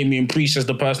position Damien Priest as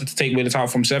the person to take away the title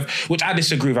from Seth, which I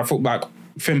disagree with. I thought like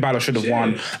Finn Balor should have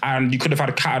won, and you could have had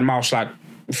a cat and mouse like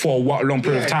for a long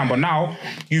period of time. But now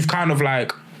you've kind of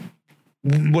like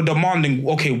we're demanding,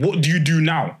 okay, what do you do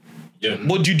now? Yeah.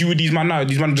 What do you do with these men now?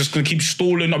 These men are just going to keep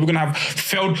stalling? Are we going to have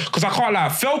failed? Because I can't lie,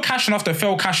 failed cashing after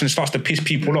failed cashing starts to piss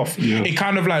people off. Yeah. It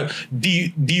kind of like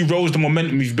derails the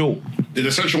momentum we've built. The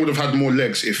dissension would have had more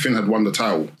legs if Finn had won the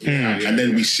title. And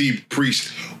then we see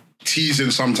Priest teasing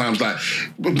sometimes, but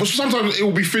sometimes it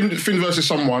will be Finn versus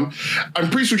someone,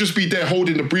 and Priest will just be there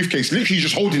holding the briefcase, literally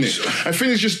just holding it, and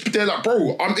Finn is just there like,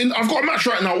 bro, I've got a match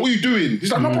right now. What are you doing?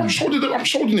 He's like, no, bro, I'm just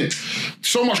holding it.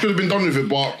 So much could have been done with it,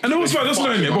 but And it was like, that's not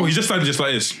it, bro. He just started just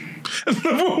like this.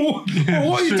 Bro,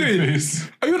 what are you doing?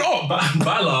 Are you an op?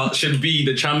 Balor should be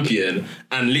the champion,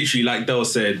 and literally, like Del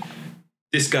said,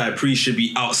 this guy Priest should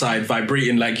be outside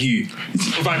vibrating like you,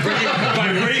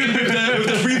 vibrating with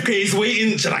the briefcase,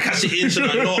 waiting. Should I cash it in? Should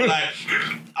I not? Like,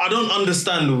 I don't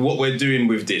understand what we're doing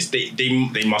with this. They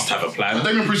must have a plan.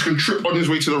 Damien Priest can trip on his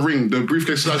way to the ring. The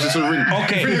briefcase slides into the ring.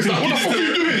 Okay. Finn is like, what the fuck are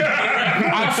you doing?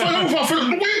 I fell over. What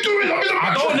are you doing? I'm in a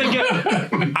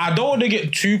match. I don't want to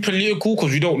get too political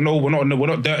because we don't know. We're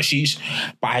not dirt sheets.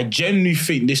 But I genuinely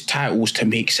think this title was to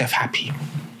make Seth happy.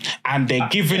 And they're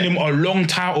giving him a long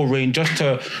title reign just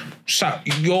to,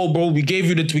 yo, bro, we gave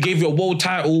you a world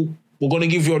title. We're gonna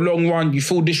give you a long run. You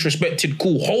feel disrespected?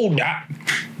 Cool, hold that.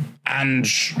 And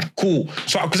cool.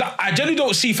 So, because I generally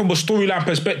don't see from a storyline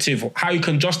perspective how you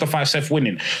can justify Seth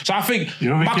winning. So I think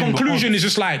my conclusion is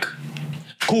just like,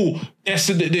 cool.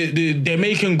 They're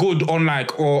making good on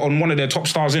on one of their top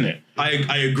stars, innit?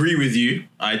 I agree with you.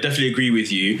 I definitely agree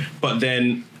with you. But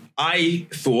then I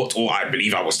thought, or I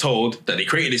believe I was told, that they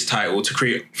created this title to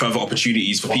create further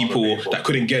opportunities for people that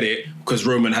couldn't get it because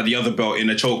Roman had the other belt in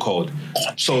a chokehold.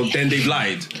 So then they've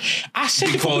lied. I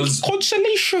said because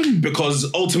consolation. Because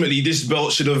ultimately this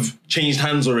belt should have changed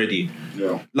hands already.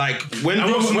 Yeah. Like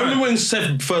when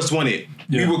Seth first won it,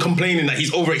 we were complaining that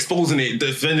he's overexposing it,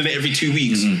 defending it every 2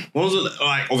 weeks. When was it,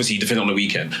 obviously he defended on the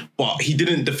weekend, but he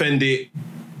didn't defend it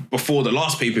before the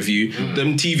last pay-per-view.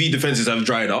 Them TV defenses have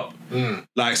dried up.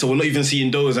 So we're not even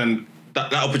seeing those, and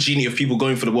that opportunity of people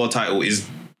going for the world title is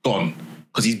gone.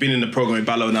 Because he's been in the program with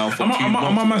Balor now for a few months.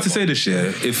 I'm about to say this,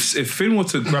 yeah. If Finn were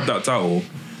to grab that title,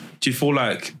 do you feel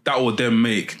like that would then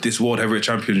make this World Heavyweight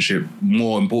Championship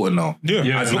more important now?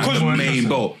 Yeah. Because the main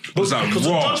belt. Because of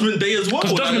Judgment Day as well.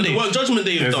 What Judgment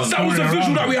Day has done. That was the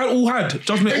visual that we all had.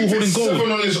 Judgment Day all holding gold.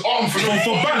 7 on his arm for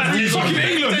bad. Fucking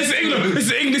England. This is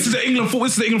England. This is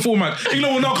the England format.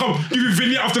 England will now come give you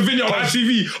vignette after vignette on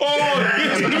ITV.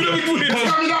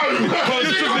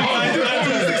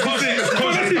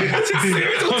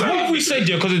 Because what we said,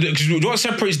 because what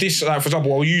separates this, for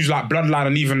example, we'll use Bloodline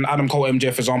and even Adam Cole,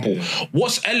 MJF, for example.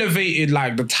 What's elevated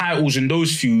the titles in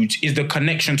those feuds is the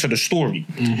connection to the story.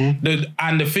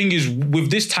 And the thing is, with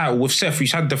this title, with Seth,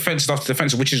 he's had defense after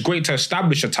defense, which is great to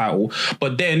establish a title.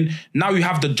 But then now you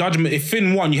have the Judgment. If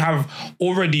Finn won, you have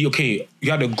already, you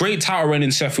had a great title reign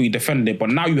in Seth where you defended it, but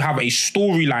now you have a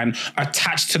storyline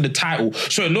attached to the title.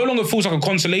 So it no longer feels like a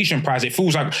consolation prize. It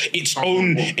feels like its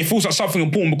own. It feels like something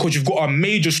important because you've got a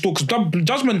major story. Because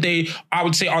Judgment Day, I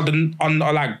would say, are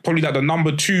probably the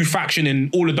number 2 faction in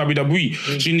all of WWE.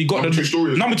 So you got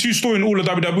the number 2 story in all of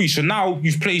WWE. So now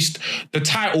you've placed the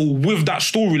title with that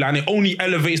storyline. It only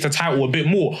elevates the title a bit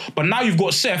more. But now you've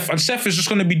got Seth, and Seth is just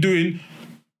going to be doing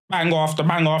banger after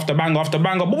banger after banger after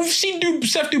banger. But we've seen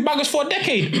Seth do bangers for a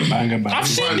decade. I've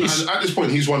seen this. And at this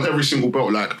point, he's won every single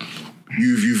belt.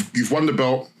 You've won the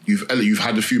belt. You've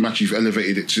had a few matches. You've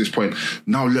elevated it to this point.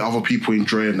 Now let other people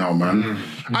enjoy it. Now, man.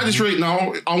 At this rate,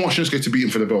 now I want Shinsuke to beat him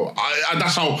for the belt.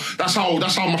 That's how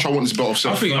much I want this belt of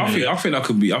Seth. I think that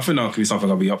could be. Something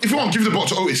I'll be up. If you want to give the belt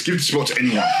to Otis, give this belt to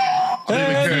anyone.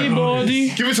 Anybody.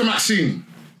 Give it to Maxine.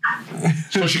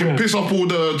 So she can piss off all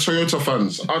the Toyota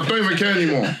fans. I don't even care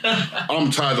anymore.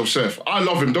 I'm tired of Seth. I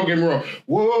love him, don't get me wrong.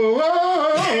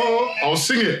 Whoa, I'll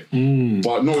sing it.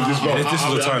 But no, this belt. This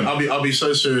is the time. I'll be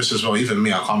so serious as well. Even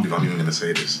me, I can't believe I'm even going to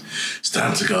say this. It's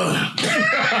time to go.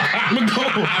 I'm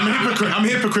a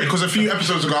hypocrite because a few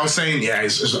episodes ago I was saying,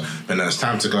 but no, it's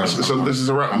time to go. So this is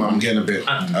a wrap, man. I'm getting a bit.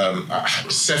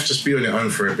 Seth, just be on your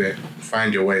own for a bit.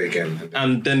 Find your way again.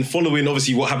 And then following,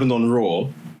 obviously, what happened on Raw,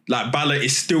 Balor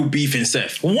is still beefing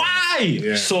Seth. Why?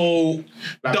 Yeah. So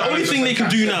the only thing they can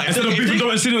do now instead of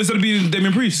being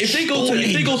Damien Priest, if they go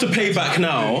to Payback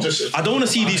now, I don't want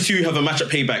to see these two have a match at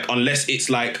Payback unless it's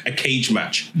like a cage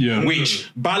match. Yeah.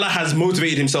 Which Balor has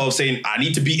motivated himself, saying, "I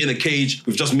need to be in a cage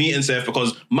with just me and Seth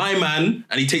because my man,"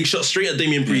 and he takes shots straight at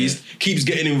Damien Priest, keeps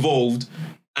getting involved.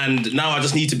 And now I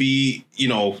just need to be,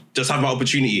 just have my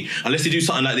opportunity. Unless they do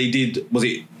something like they did, was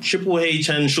it Triple H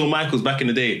and Shawn Michaels back in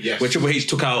the day? Yes. Where Triple H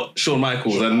took out Shawn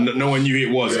Michaels and no one knew who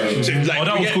it was. Yeah. So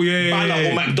that was cool, Balor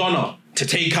or McDonough to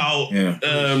take out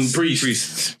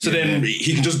Priest. So then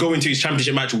he can just go into his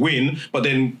championship match, win, but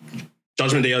then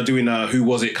Judgment Day are doing a who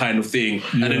was it kind of thing,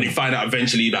 and then they find out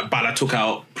eventually that Balor took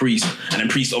out Priest, and then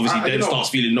Priest obviously then starts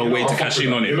feeling no way to cash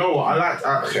in on it. You know what? I like.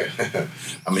 Okay,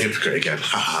 I'm a hypocrite again.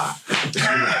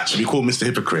 Should be called Mr.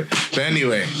 Hypocrite. But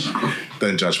anyway,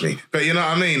 don't judge me. But you know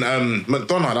what I mean.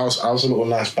 McDonough, that was a little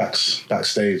nice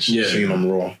backstage scene on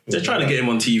Raw. They're trying to get him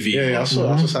on TV. Yeah, I saw.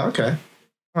 I was just like, okay,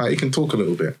 all right, he can talk a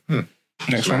little bit.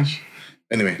 Next one.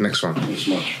 Anyway, next one.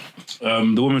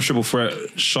 The women's triple threat: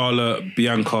 Charlotte,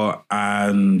 Bianca,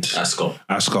 and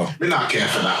Asuka. We not care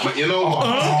for that, but you know what?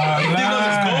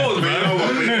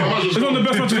 It's one of the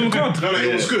best matches on the card. No,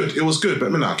 it was good, but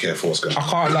me not care for what's going on. I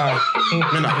can't lie.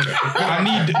 Me not care. I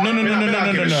need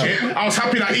no. I was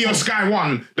happy that Io Sky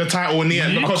won the title in the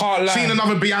end because seeing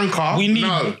another Bianca. We need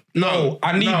I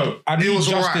need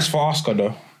justice for Asuka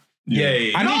though.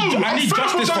 Yeah. I need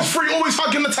justice for those three always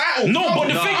hugging the title. But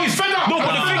the thing is, you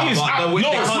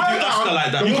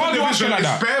can't do Asuka like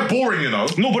that. It's bare boring, you know.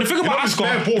 No, but the thing about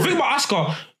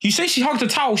Asuka, you say she hugged the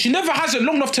title. She never has it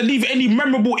long enough to leave any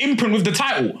memorable imprint with the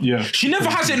title. Yeah. She never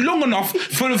has it long enough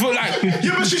for like.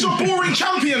 Yeah, but she's a boring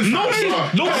champion. No, she's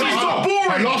not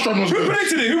boring. Last one was Who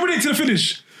predicted it? Who predicted the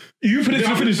finish? You predicted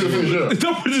the finish.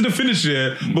 Don't predict the finish,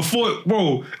 before,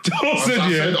 bro. Don't said,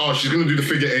 she's going to do the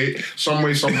figure 8 some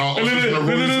way, somehow.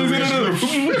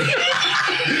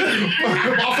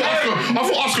 I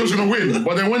thought Asuka was gonna win,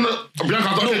 but then when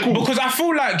Bianca was okay, cool. Because I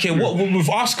feel like what with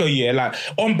Asuka, like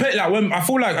on like when I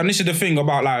feel like, and this is the thing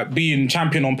about like being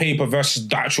champion on paper versus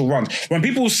the actual runs. When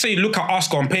people say look at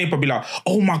Asuka on paper, be like,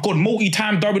 oh my god,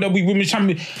 multi-time WWE Women's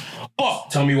Champion. But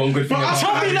Tell me one good thing.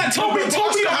 tell me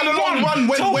Asuka had a long run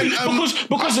because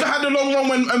Asuka had a long run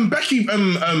when Becky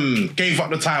gave up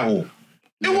the title.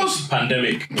 It was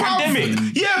Pandemic.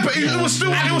 Yeah, but it was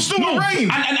still a reign.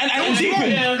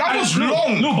 That was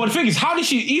long. No, but the thing is, how did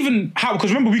she even?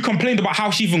 Because remember we complained about how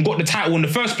she even got the title in the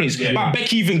first place. About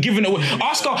Becky even giving it away.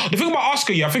 Asuka. The thing about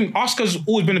Asuka, I think Asuka's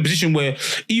always been in a position where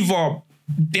either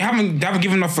they haven't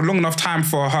given her for long enough time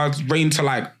for her reign to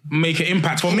like make an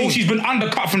impact. For me, she's been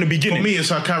undercut from the beginning. For me, it's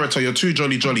her character. You're too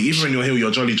jolly. Even when you're heel,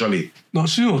 you're jolly. No,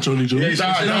 she's not Jolly. No.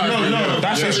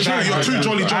 That's true. You're too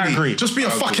jolly. I agree. Just be a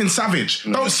fucking savage.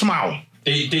 Don't smile.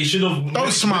 They should have.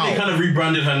 Don't smile. They kind of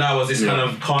rebranded her now as this kind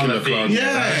of Kana thing.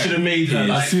 Yeah. They should have made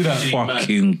her. I see that.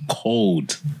 Fucking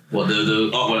cold. What the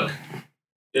artwork?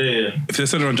 Yeah. If they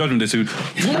send her on Judgment Day soon,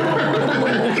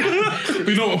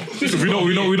 we know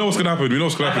what's gonna happen. We know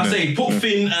what's gonna Like happen. I say, put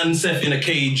Finn and Seth in a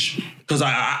cage because I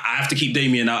have to keep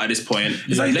Damien out at this point.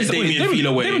 Let Damien feel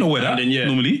away. They don't know where that. And then,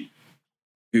 Normally,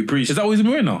 who Priest? is that what he's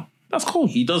been wearing now? That's cool.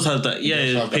 He does have that.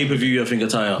 Yeah, pay-per-view. I think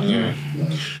attire. Yeah.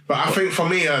 But I think for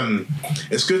me,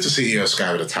 it's good to see Io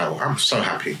Sky with a title. I'm so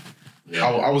happy.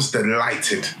 I was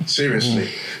delighted. Seriously,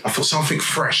 I thought something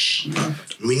fresh.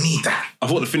 We need that. I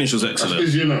thought the finish was excellent.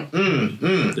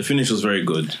 The finish was very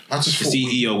good. I just To thought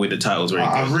see Io with the title was very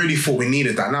I good. really thought we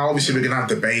needed that. Now, obviously, we're gonna have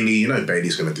the Bailey. You know,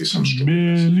 Bailey's gonna do some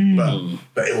story,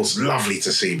 but it was lovely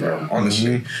to see, bro.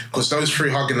 Honestly, because those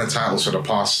three hugging the titles for the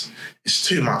past, it's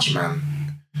too much, man.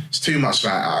 It's too much.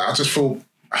 Like I just feel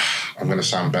I'm gonna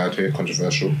sound bad here,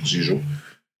 controversial as usual.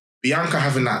 Bianca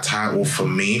having that title for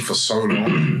me for so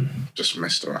long just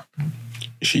messed her up.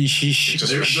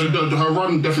 Her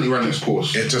run definitely ran its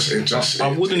course. I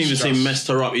wouldn't even say messed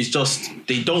her up. It's just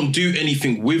they don't do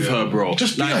anything with her, bro.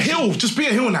 Just be a heel. Just be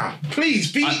a heel now.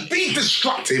 Please be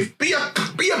destructive. Be a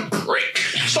prick.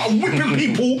 Start whipping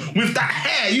people with that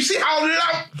hair. You see how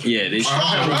loud? Yeah, they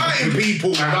Start hurting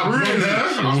people.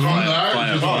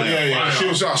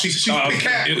 She's big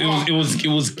hair. It was giving. It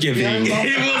was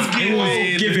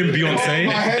giving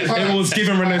Beyonce. It was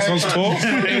giving Renaissance tour.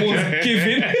 It was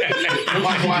giving.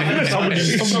 It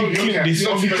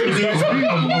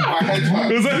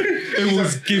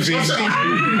was giving.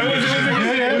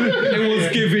 It was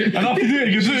giving. And after doing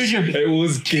it, you do it again. It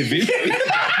was giving.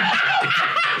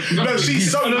 No,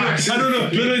 she's so nice. I don't know.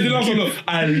 No.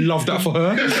 I love that for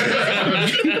her.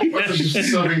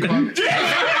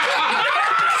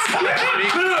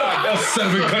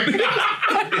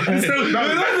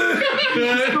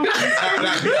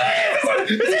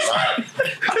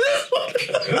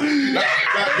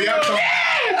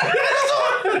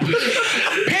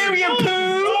 Period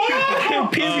poo.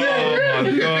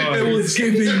 It was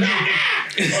giving.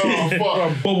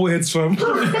 Bobbleheads fam.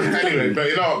 Anyway, but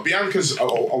you know, Bianca's a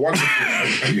wonderful.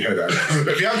 You heard that?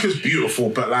 But Bianca's beautiful,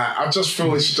 but like I just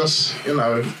feel it's just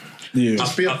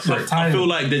just be a prick. I feel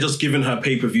like they're just giving her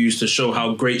pay-per-views to show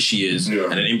how great she is,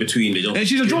 and then in between they just. And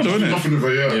she's a draw, isn't it? Nothing of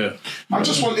her, Yeah. I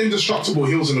just want indestructible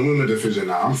heels in the women division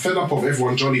now. I'm fed up of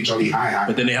everyone jolly high.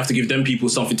 But then they have to give them people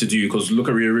something to do because look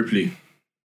at Rhea Ripley.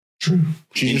 True.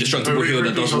 She's indestructible heel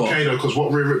that does what? Okay though, because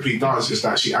what Rhea Ripley does is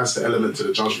that she adds the element to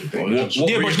the judgment thing. What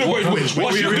Yeah, but what she Rhea doing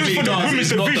Ripley for the does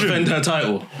women's is not division? defend her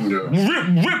title.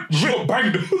 She got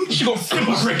banged. She got flipped.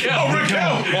 Raquel.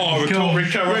 Raquel.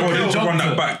 Run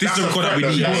that back. This is the record that we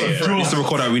need. This is the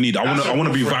record that we need. I want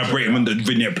to be vibrating when the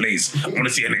vignette plays. I want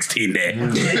to see NXT in there.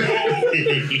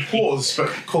 Pause, but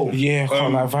cool. Yeah,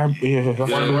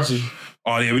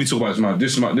 Oh yeah, we need to talk about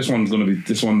this man. This one's gonna be.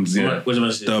 This one's What was I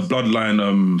gonna say? the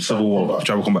Bloodline Civil War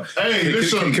Tribal Combat. Hey,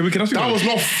 listen, Can I speak that on was it?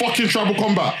 not fucking tribal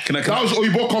combat. That was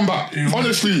Oibo combat.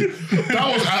 Honestly, that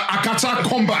was Akata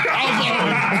combat.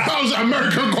 That was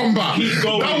American combat.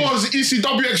 That was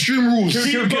ECW Extreme Rules.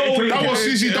 That was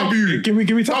CCW. Give me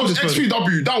That time. was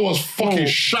XPW. That was fucking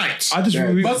shite. I just do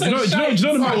you know the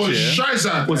That match was yeah?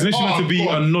 shite. Was initially meant to be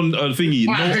a non thingy.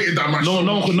 I hated that match. No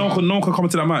one could come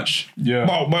into that match. Yeah.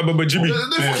 But Jimmy, They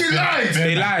fucking lied.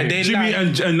 they lied. Jimmy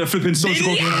and flipping Stone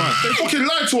Cold in the match. They fucking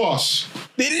lied to us.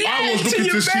 They I lied was to looking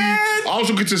you, to see. man. I was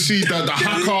looking to see the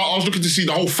hacker. I was looking to see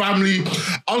the whole family.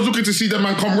 I was looking to see them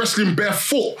man come wrestling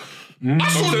barefoot. I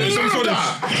saw none of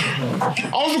that.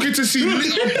 I was looking to see bro.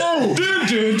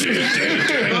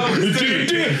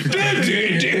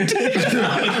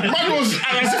 Man was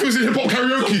as if it was in hip hop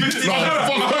karaoke.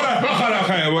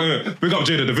 Big up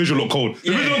Jada. The visual look cold.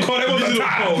 The visual look cold. Everyone's like,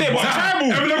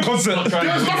 tribal. Eminem concert.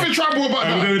 There's nothing tribal about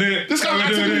that. This guy's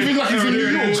acting moving like he's in New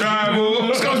York. This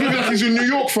guy's moving like he's in New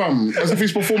York, fam. As if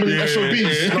he's performing in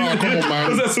SOBs. Nah, come on,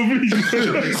 man.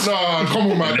 Nah,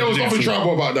 come on, man. There was nothing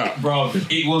tribal about that. Bro,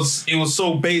 it was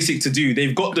so basic to do.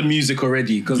 They've got the music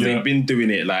already because they've been doing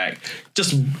it. Like,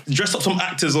 just dress up some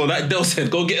actors or like Del said,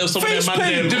 go get some of their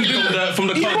man from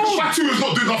the country. Batu is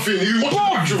not doing nothing.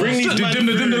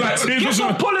 Dim the lights. Get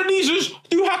some Polynesians.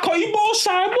 Do hacker. You more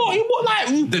sign. What? You more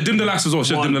like? Dim the lights as well.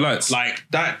 Should dim the lights. Like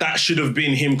that should have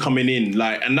been him coming in.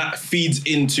 Like, and that feeds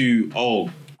into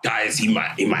guys, he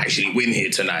might actually win here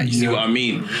tonight. You see what I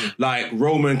mean? Like,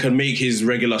 Roman can make his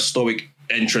regular stoic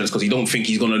entrance because he don't think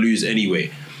he's gonna lose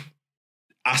anyway.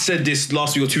 I said this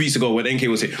last week or 2 weeks ago when NK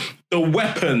was here. The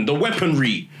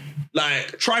weaponry,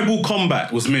 like tribal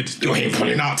combat was mid. You're here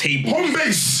pulling out tables. Home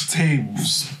base.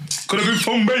 Tables. Could have been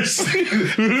phone base.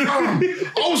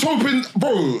 I was hoping,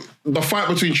 bro, the fight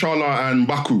between Charla and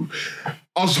Baku.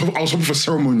 I was hoping for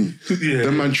ceremony.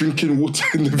 The man drinking water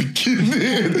in the beginning.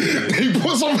 They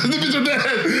put something in the middle of their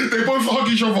head. They both hug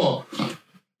each other.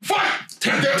 Fight!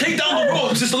 Take down the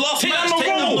ropes. It's the last match. Take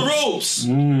down the ropes.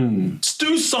 Just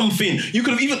do something. You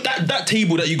could have even that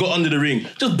table that you got under the ring.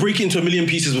 Just break it into a million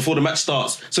pieces before the match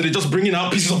starts. So they're just bringing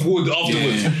out pieces of wood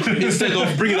afterwards instead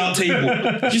of bringing out table.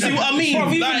 You see what I mean?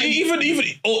 Bro,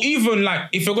 even like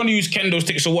if you're gonna use kendo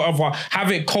sticks or whatever,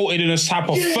 have it coated in a type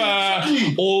of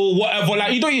fur or whatever.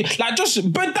 Like you don't like just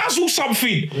bedazzle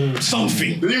something.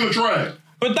 Something. They didn't even try it.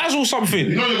 But that's all something.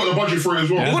 You know you got the budget for it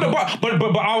as well.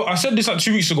 But I said this like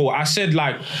 2 weeks ago. I said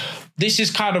like, this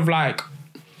is kind of like,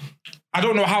 I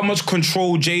don't know how much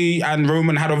control Jay and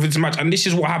Roman had over this match, and this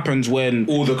is what happens when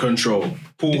all the control.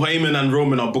 Paul Heyman and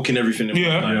Roman are booking everything.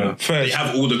 Fair. They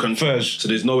have all the control, so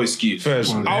there's no excuse.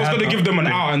 Well, I was gonna give them an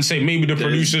out and say maybe the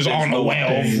producers aren't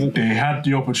aware of. They had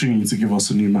the opportunity to give us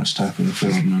a new match type in the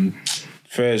film, man.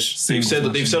 Fairs. They've said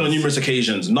on numerous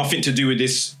occasions, nothing to do with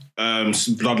this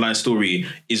bloodline story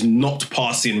is not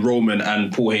passing Roman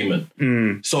and Paul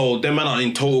Heyman. So them men are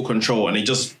in total control and they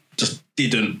just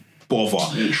didn't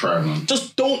bother. Didn't try, man.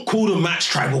 Just don't call the match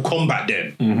tribal combat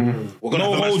then. We're gonna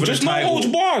have a match for the title. No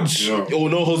holds barred. Or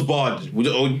no holds barred.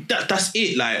 That's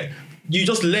it. Like, you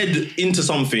just led into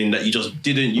something that you just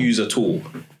didn't use at all.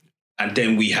 And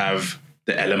then we have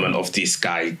the element of this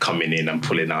guy coming in and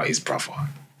pulling out his brother.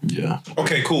 Yeah.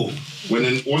 Okay, cool. When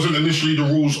it wasn't initially the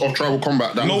rules of tribal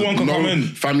combat that No one can come in.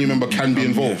 family member can be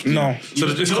involved. No. So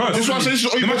it's cursed. This is what I say. This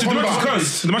is The match is combat.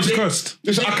 cursed. The match is cursed.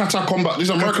 This is Akata combat. This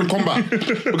is American combat.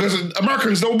 Because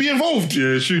Americans, they'll be involved.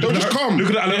 Yeah, shoot. They'll just come.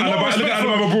 Look at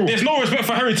Alabama Brawl. There's no respect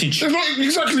for heritage. There's not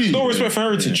exactly. No respect for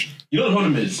heritage. You know what the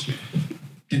problem is?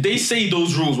 Did they say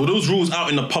those rules? Were those rules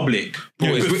out in the public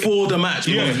before the match?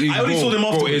 I only saw them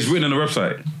afterwards. It's written on the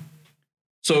website.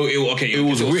 So it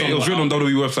was written on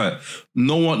WWE website.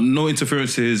 No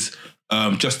interferences.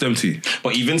 Just them two.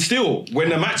 But even still, when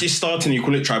the match is starting, you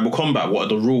call it tribal combat. What are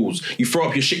the rules? You throw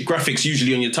up your shit graphics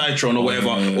usually on your Titron or whatever,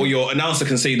 or your announcer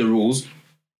can say the rules.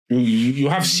 You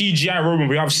have CGI Roman,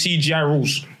 we have CGI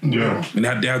rules. Yeah. And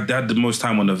they had the most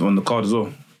time on the card as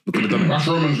well. They could have done it. That's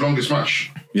Roman's longest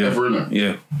match ever, innit?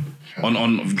 Yeah. On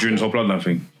during this whole bloodline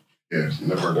thing. Yeah,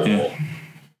 never got Yeah.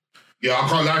 Yeah, I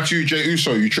can't lie to you, Jey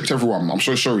Uso. You tricked everyone. I'm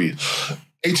so sorry.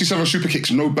 87 super kicks,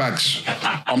 no bags.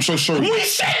 I'm so sorry. We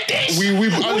said this. We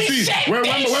said when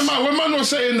this. man was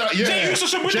saying that, yeah. Jey Uso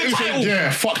should win the title.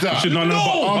 Yeah, fuck that. No,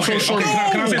 I'm so sorry.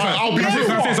 Can I say something? I'll be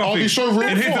real. I'll be so real.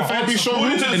 In his I'll be defense, so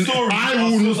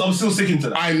real. I'm still sticking to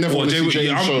that. I never want to see Jey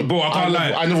Uso. Bro, I can't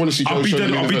lie. I never want to see Jey I'll be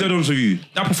Uso. dead honest with you.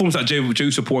 That performance that Jey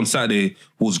Uso put on Saturday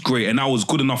was great, and that was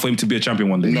good enough for him to be a champion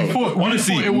one day. No.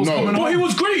 Honestly, it was coming but up. he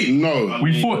was great. No.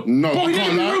 We thought. No. Bro, he I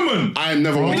didn't can't be lie. Roman. I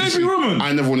never want to see Roman.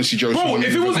 I never want to see Jey Uso. Bro,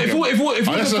 if it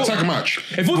Unless it's a tag match.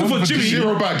 If it wasn't for Jimmy,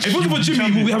 Zero bags. If it wasn't for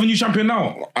Jimmy, we have a new champion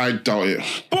now. I doubt it.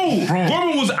 Bro,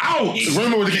 Roman was out.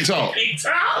 Roman would have kicked out.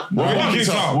 Roman would have kicked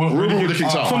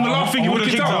out. From the last thing, he would have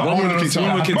kicked out. Roman would have kicked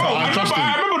out. Bro, I trust him.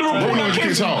 I remember the report Roman that would have came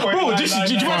kicked out. Bro, did you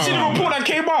see the report that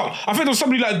came out? I think there was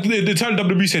somebody like the tell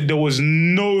WWE said there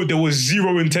was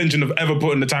zero intention of ever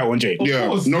putting the title on Jey.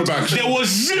 Yeah, no bags. There was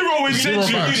zero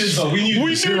intention. bags. We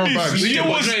knew Zero this. bags. There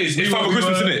was It's Father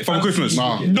Christmas, isn't it? Father Christmas.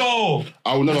 Nah, no.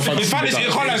 I will never It's fantasy.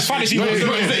 It can't like fantasy. No,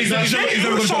 it's Jey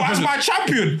Uso as my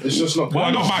champion. It's just not.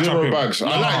 Well, not my Zero champion. bags.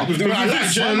 I like Jey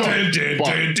a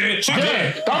lot. So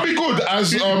Yeah, that'd be good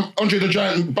as Andre the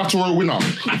Giant Battle Royal winner,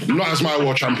 not as my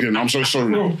world champion. I'm so sorry.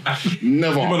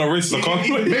 Never. I'm a racist. I can't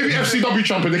play. Maybe FCW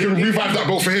champion. They can revive that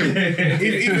belt for him.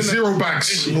 Even zero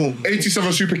bags,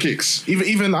 87 super kicks,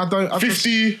 Even I don't.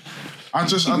 50.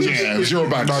 zero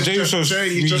bags. Nah, Jey Uso's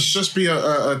Just be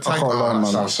a tag. can't lie, man.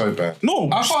 That sounds so bad. No,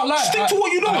 I can't lie. stick to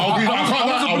what you know.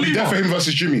 I'll be there for him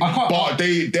versus Jimmy. can't- But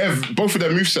they've both of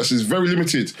their movesets is very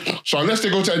limited. So unless they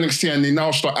go to NXT and they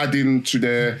now start adding to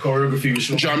their Choreography.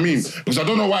 do you know what I mean? Because I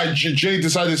don't know why Jay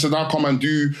decided to now come and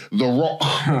do the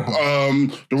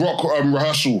Rock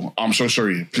rehearsal. I'm so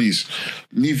sorry. Please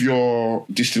leave your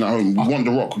this thing at home. We want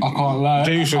the Rock. I can't lie.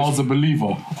 Jey I Uso- was a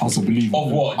believer. Of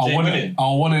what? Jey winning? I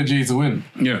wanted Jay to win.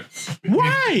 Yeah.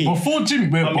 Why? Before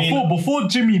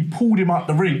Jimmy pulled him out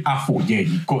the ring, I thought, yeah,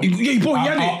 he got it. Yeah, boy, he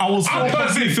had it. I was I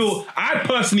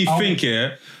personally think,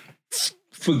 yeah,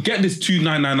 forget this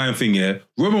 2,999 thing, yeah.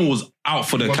 Roman was out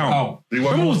for the count. out.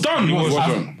 Roman was done. He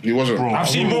wasn't. Bro, I've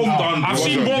seen Roman done. I've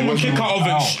seen Roman kick out of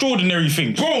extraordinary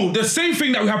things. Bro, the same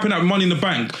thing that happened at Money in the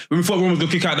Bank when we thought Roman was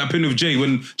going to kick out that pin with Jay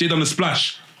when Jay done the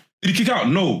splash. Did he kick out?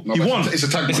 No, he won. It's a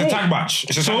tag. It's a tag match.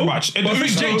 It's a tag match. But I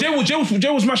think Jay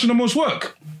was smashing the most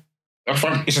work. That's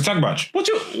fine. It's a tag match. What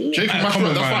you? Jake match come work,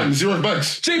 on, that's man. fine. Zero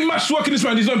bags. Jay matched work in this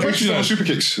man. He's not Punches impressive. on super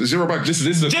kicks. Zero bags. This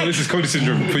is Cody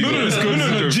syndrome. For you.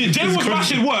 No. Jay was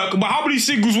smashing work, but how many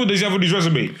singles wins does he have on his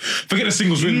resume? Forget the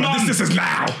singles win, man. This is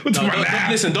now.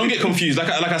 Listen, don't get confused. Like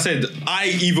I said,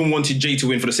 I even wanted Jay to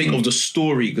win for the sake of the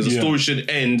story, because the story should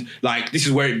end like this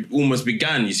is where it almost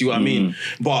began. You see what I mean?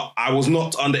 But I was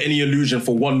not under any illusion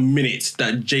for 1 minute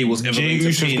that Jay was ever Jey going to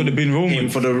Uso's pin gonna been Roman. him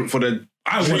for the.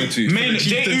 I wanted to.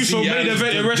 Jay Uso main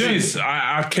event in wrestling. James,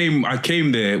 I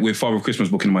came there with Father Christmas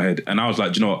book in my head, and I was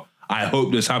like, do you know what? I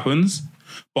hope this happens.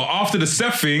 But after the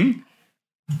Seth thing,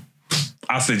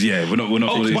 I said, yeah, we're not.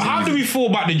 But how do we feel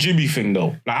about the Jimmy thing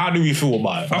though? Like, how do we feel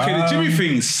about it? Okay, the Jimmy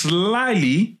thing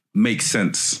slightly makes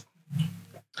sense.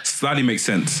 Slightly makes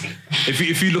sense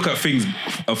if you look at things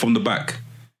from the back.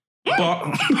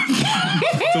 But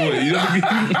so what, you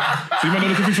might not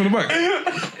look at things from the back.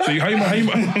 So how you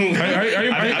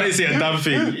I didn't say a damn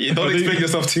thing. You don't explain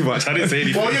yourself too much. I didn't say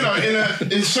anything. Well,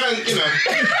 in certain,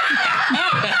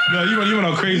 No, you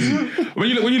are crazy. When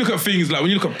you look at things like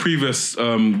when you look at previous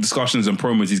discussions and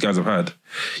promos these guys have had,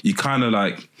 you kind of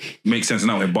like make sense in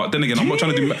that way. But then again, I'm not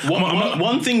trying to do.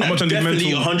 One thing I'm that not trying to do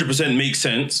definitely mental- 100% makes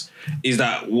sense is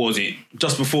that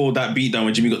just before that beatdown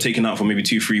when Jimmy got taken out for maybe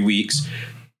 2-3 weeks.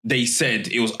 They said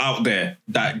it was out there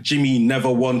that Jimmy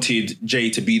never wanted Jay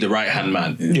to be the right-hand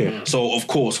man. Yeah. So, of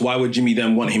course, why would Jimmy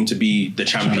then want him to be the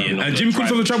champion? And Jimmy calls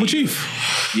himself the tribal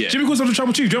chief. Yeah. Jimmy calls himself the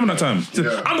tribal chief. Do you remember that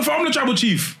time? I'm the tribal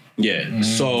chief. Yeah.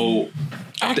 So,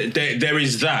 there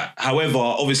is that. However,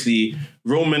 obviously,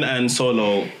 Roman and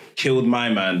Solo killed my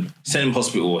man, sent him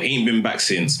hospital. He ain't been back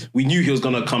since. We knew he was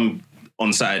going to come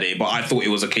on Saturday, but I thought it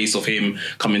was a case of him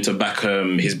coming to back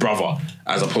his brother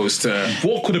as opposed to...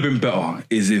 What could have been better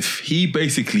is if he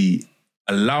basically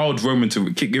allowed Roman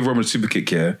to give Roman a super kick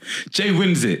here. Jay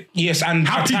wins it. Yes, and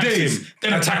happy attacks days. him.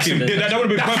 Then attacks him. That would have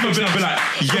been perfect. I'd be like,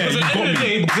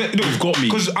 yeah, you've got me.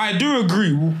 Because I do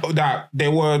agree that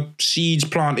there were seeds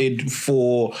planted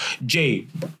for Jay,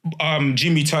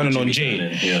 Jimmy turning on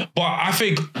Jay. Yeah. But I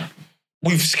think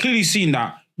we've clearly seen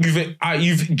that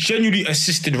you've genuinely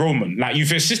assisted Roman. Like,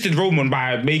 you've assisted Roman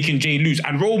by making Jay lose.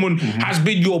 And Roman has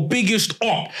been your biggest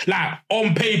op. Like,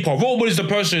 on paper, Roman is the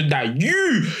person that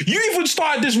you even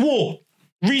started this war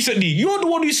recently. You're the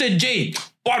one who said Jay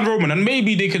on Roman. And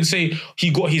maybe they can say he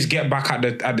got his get back at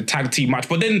the tag team match.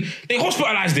 But then they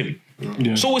hospitalized him.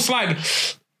 Yeah. So it's like...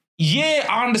 Yeah,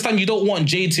 I understand you don't want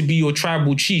Jay to be your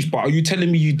tribal chief, but are you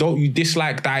telling me you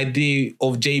dislike the idea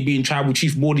of Jay being tribal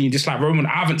chief more than you dislike Roman? I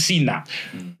haven't seen that.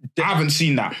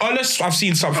 Unless I've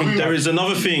seen something. There is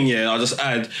another thing, I'll just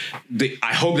add.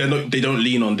 I hope they don't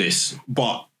lean on this,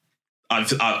 but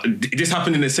this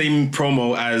happened in the same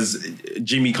promo as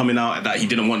Jimmy coming out that he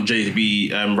didn't want Jay to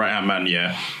be right-hand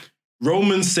man,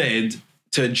 Roman said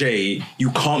to Jay,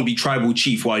 you can't be tribal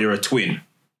chief while you're a twin.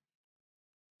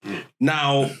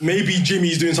 Now, maybe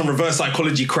Jimmy's doing some reverse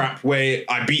psychology crap where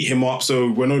I beat him up,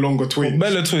 so we're no longer twins.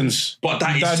 Bella twins. But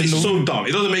that is so dumb.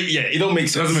 It doesn't make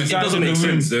sense. It doesn't make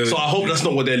sense. So I hope that's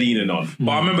not what they're leaning on.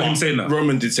 But I remember him saying that.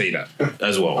 Roman did say that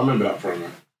as well. I remember that promo.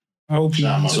 I hope No,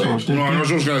 I was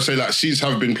just going to say, like, seeds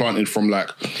have been planted from,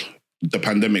 like, the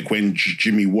pandemic when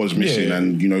Jimmy was missing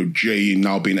and, you know, Jay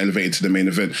now being elevated to the main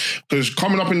event. Because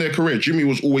coming up in their career, Jimmy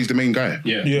was always the main guy.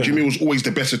 Yeah. Jimmy was always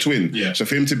the better twin. Yeah. So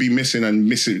for him to be missing and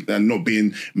not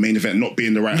being main event, not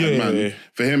being the right-hand man,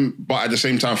 for him, but at the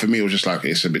same time, for me, it was just like,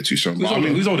 it's a bit too soon.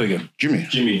 Who's older again?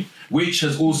 Jimmy. Which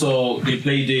has also, they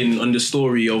played in on the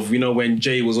story of, you know, when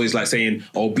Jay was always like saying,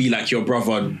 oh, be like your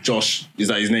brother, Josh. Is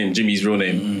that his name? Jimmy's real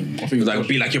name. I think it was like,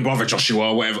 be like your brother,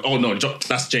 Joshua, or whatever. Oh, no,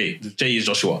 that's Jay. Jay is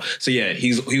Joshua. So yeah, he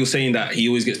was saying that he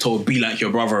always gets told, be like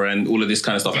your brother and all of this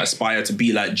kind of stuff. Aspire to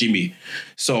be like Jimmy.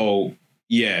 So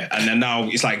Yeah, and then now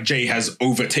it's like Jay has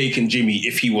overtaken Jimmy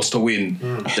if he was to win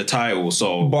the title.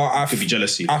 So But it could be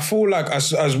jealousy. I feel like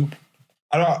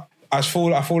I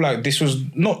feel like this was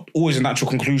not always a natural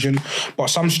conclusion, but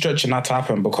some stretching had to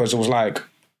happen because it was like,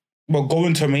 well,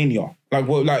 going to Mania. Like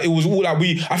it was all like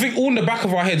I think all in the back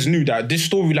of our heads knew that this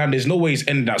storyline, there's no way it's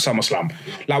ending at SummerSlam.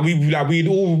 We'd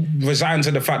all resigned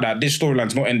to the fact that this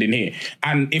storyline's not ending here.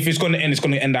 And if it's gonna end, it's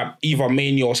gonna end at either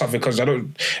Mania or something, because I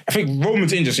think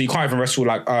Roman's injured, so you can't even wrestle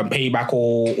like Payback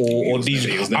or these.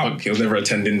 He was never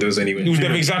attending those anyway. He was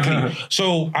never exactly.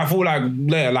 So I feel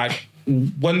like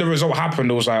when the result happened,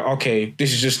 it was like, okay,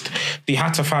 this is just, they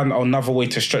had to find another way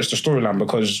to stretch the storyline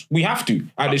because we have to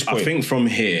at this point. I think from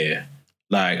here,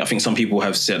 like, I think some people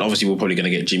have said, obviously we're probably going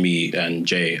to get Jimmy and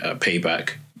Jay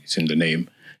Payback. It's in the name.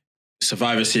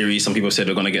 Survivor Series, some people said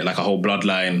we're going to get like a whole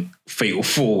Bloodline Fatal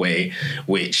 4-Way,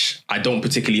 which I don't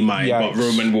particularly mind, but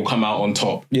Roman will come out on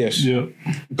top. Yes. Yeah.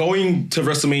 Going to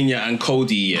WrestleMania and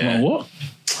Cody, What?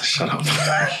 Shut up.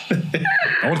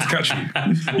 I wanted to catch you.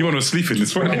 You want to sleep in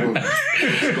this one?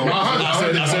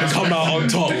 I said come out on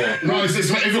top. No, if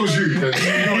it was you.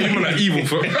 You're like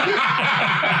evil.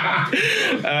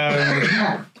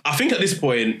 I think at this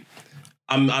point,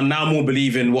 I'm now more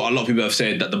believing what a lot of people have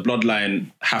said, that the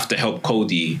Bloodline have to help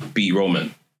Cody beat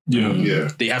Roman. Yeah.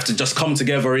 They have to just come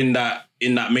together in that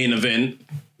main event.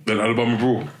 Then Alabama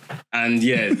Brawl. And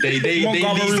they lead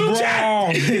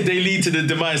to the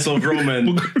demise of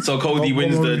Roman, so Cody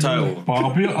wins the title. But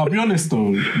I'll be honest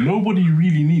though, nobody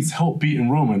really needs help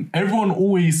beating Roman. Everyone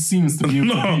always seems to be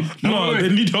able to beat. They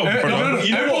need help, bro.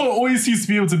 Everyone always seems to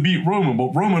be able to beat Roman,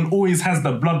 but Roman always has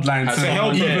the bloodline to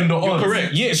help even the odds.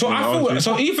 Correct. Yeah, so I feel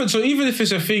even if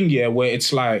it's a thing, where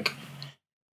it's like,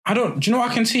 do you know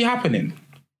what I can see happening?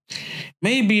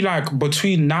 Maybe like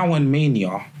between now and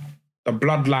Mania, the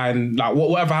bloodline, like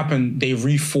whatever happened, they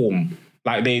reform.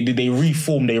 Like they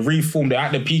reform, they're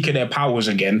at the peak of their powers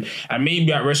again. And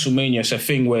maybe at WrestleMania, it's a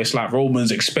thing where it's like Roman's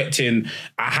expecting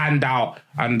a handout,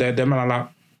 and them are like,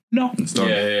 no.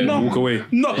 No. Walk away.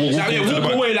 No.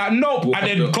 Walk away, like, nope. And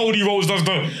then Cody Rhodes does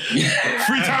the 3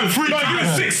 times.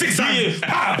 Six times.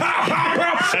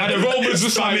 And then Roman's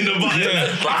just like, in the button.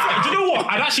 Do you know what?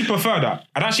 I'd actually prefer that.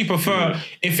 I'd actually prefer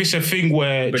if it's a thing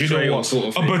where, do you know what? Sort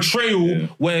of a betrayal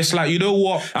where it's like, you know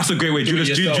what? That's a great way.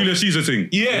 Julius Caesar thing.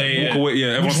 Yeah. Walk away.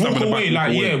 Yeah. Everyone's Walk away.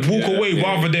 Walk away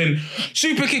rather than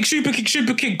super kick,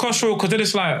 crossroad. Because then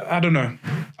it's like, I don't know.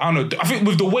 I think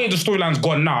with the way the storyline's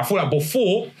gone now, I feel like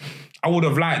before I would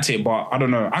have liked it, but I don't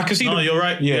know. I can see. No, you're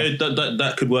right. Yeah,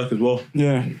 that could work as well.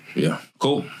 Yeah.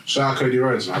 Cool. Shout out Cody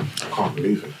Rhodes, man. I can't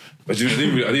believe it. I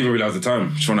didn't even realize the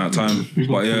time. Just run out of time.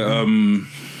 But yeah,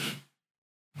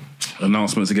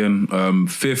 announcements again.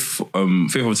 5th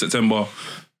of September,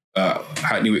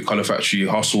 Hackney Wick Colour Factory.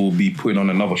 Hustle will be putting on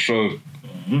another show.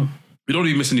 We don't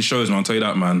even miss any shows, man. I'll tell you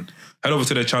that, man. Head over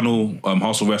to their channel,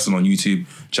 Hustle Wrestling on YouTube.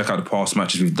 Check out the past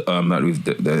matches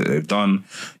they've done.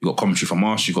 You got commentary from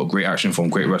us. You got great action from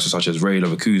great wrestlers such as Ray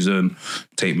Leverkusen,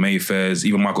 Tate Mayfairs.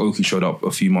 Even Michael Oki showed up a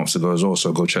few months ago as well.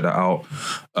 So go check that out.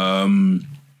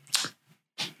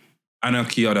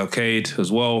 Anarchy at Arcade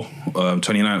as well.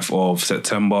 29th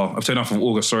of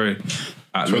August. Sorry.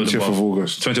 At 20th of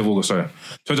August. 20th of August. Sorry.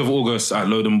 20th of August at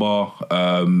Loden Bar.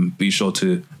 Be sure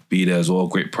to be there as well.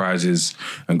 Great prizes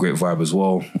and great vibe as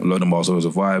well. Loden Bar is always a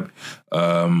vibe.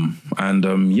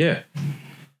 Yeah.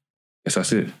 Guess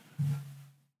that's it.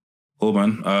 Cool,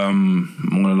 man. I'm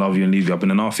gonna love you and leave you. I've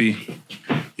been an Arfie.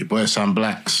 Your boy Sam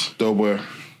Blacks. Doughboy.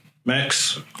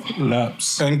 Max.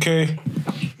 Laps. NK.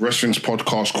 Wrestling's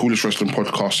podcast, coolest wrestling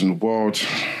podcast in the world.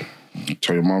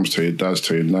 Tell your mums, tell your dads,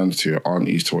 tell your nans, tell your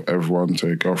aunties, tell everyone, tell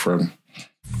your girlfriend.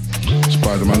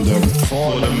 Spider-Man them.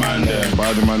 For the man them.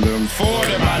 Spider-Man them. For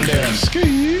the man them.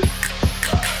 Ski.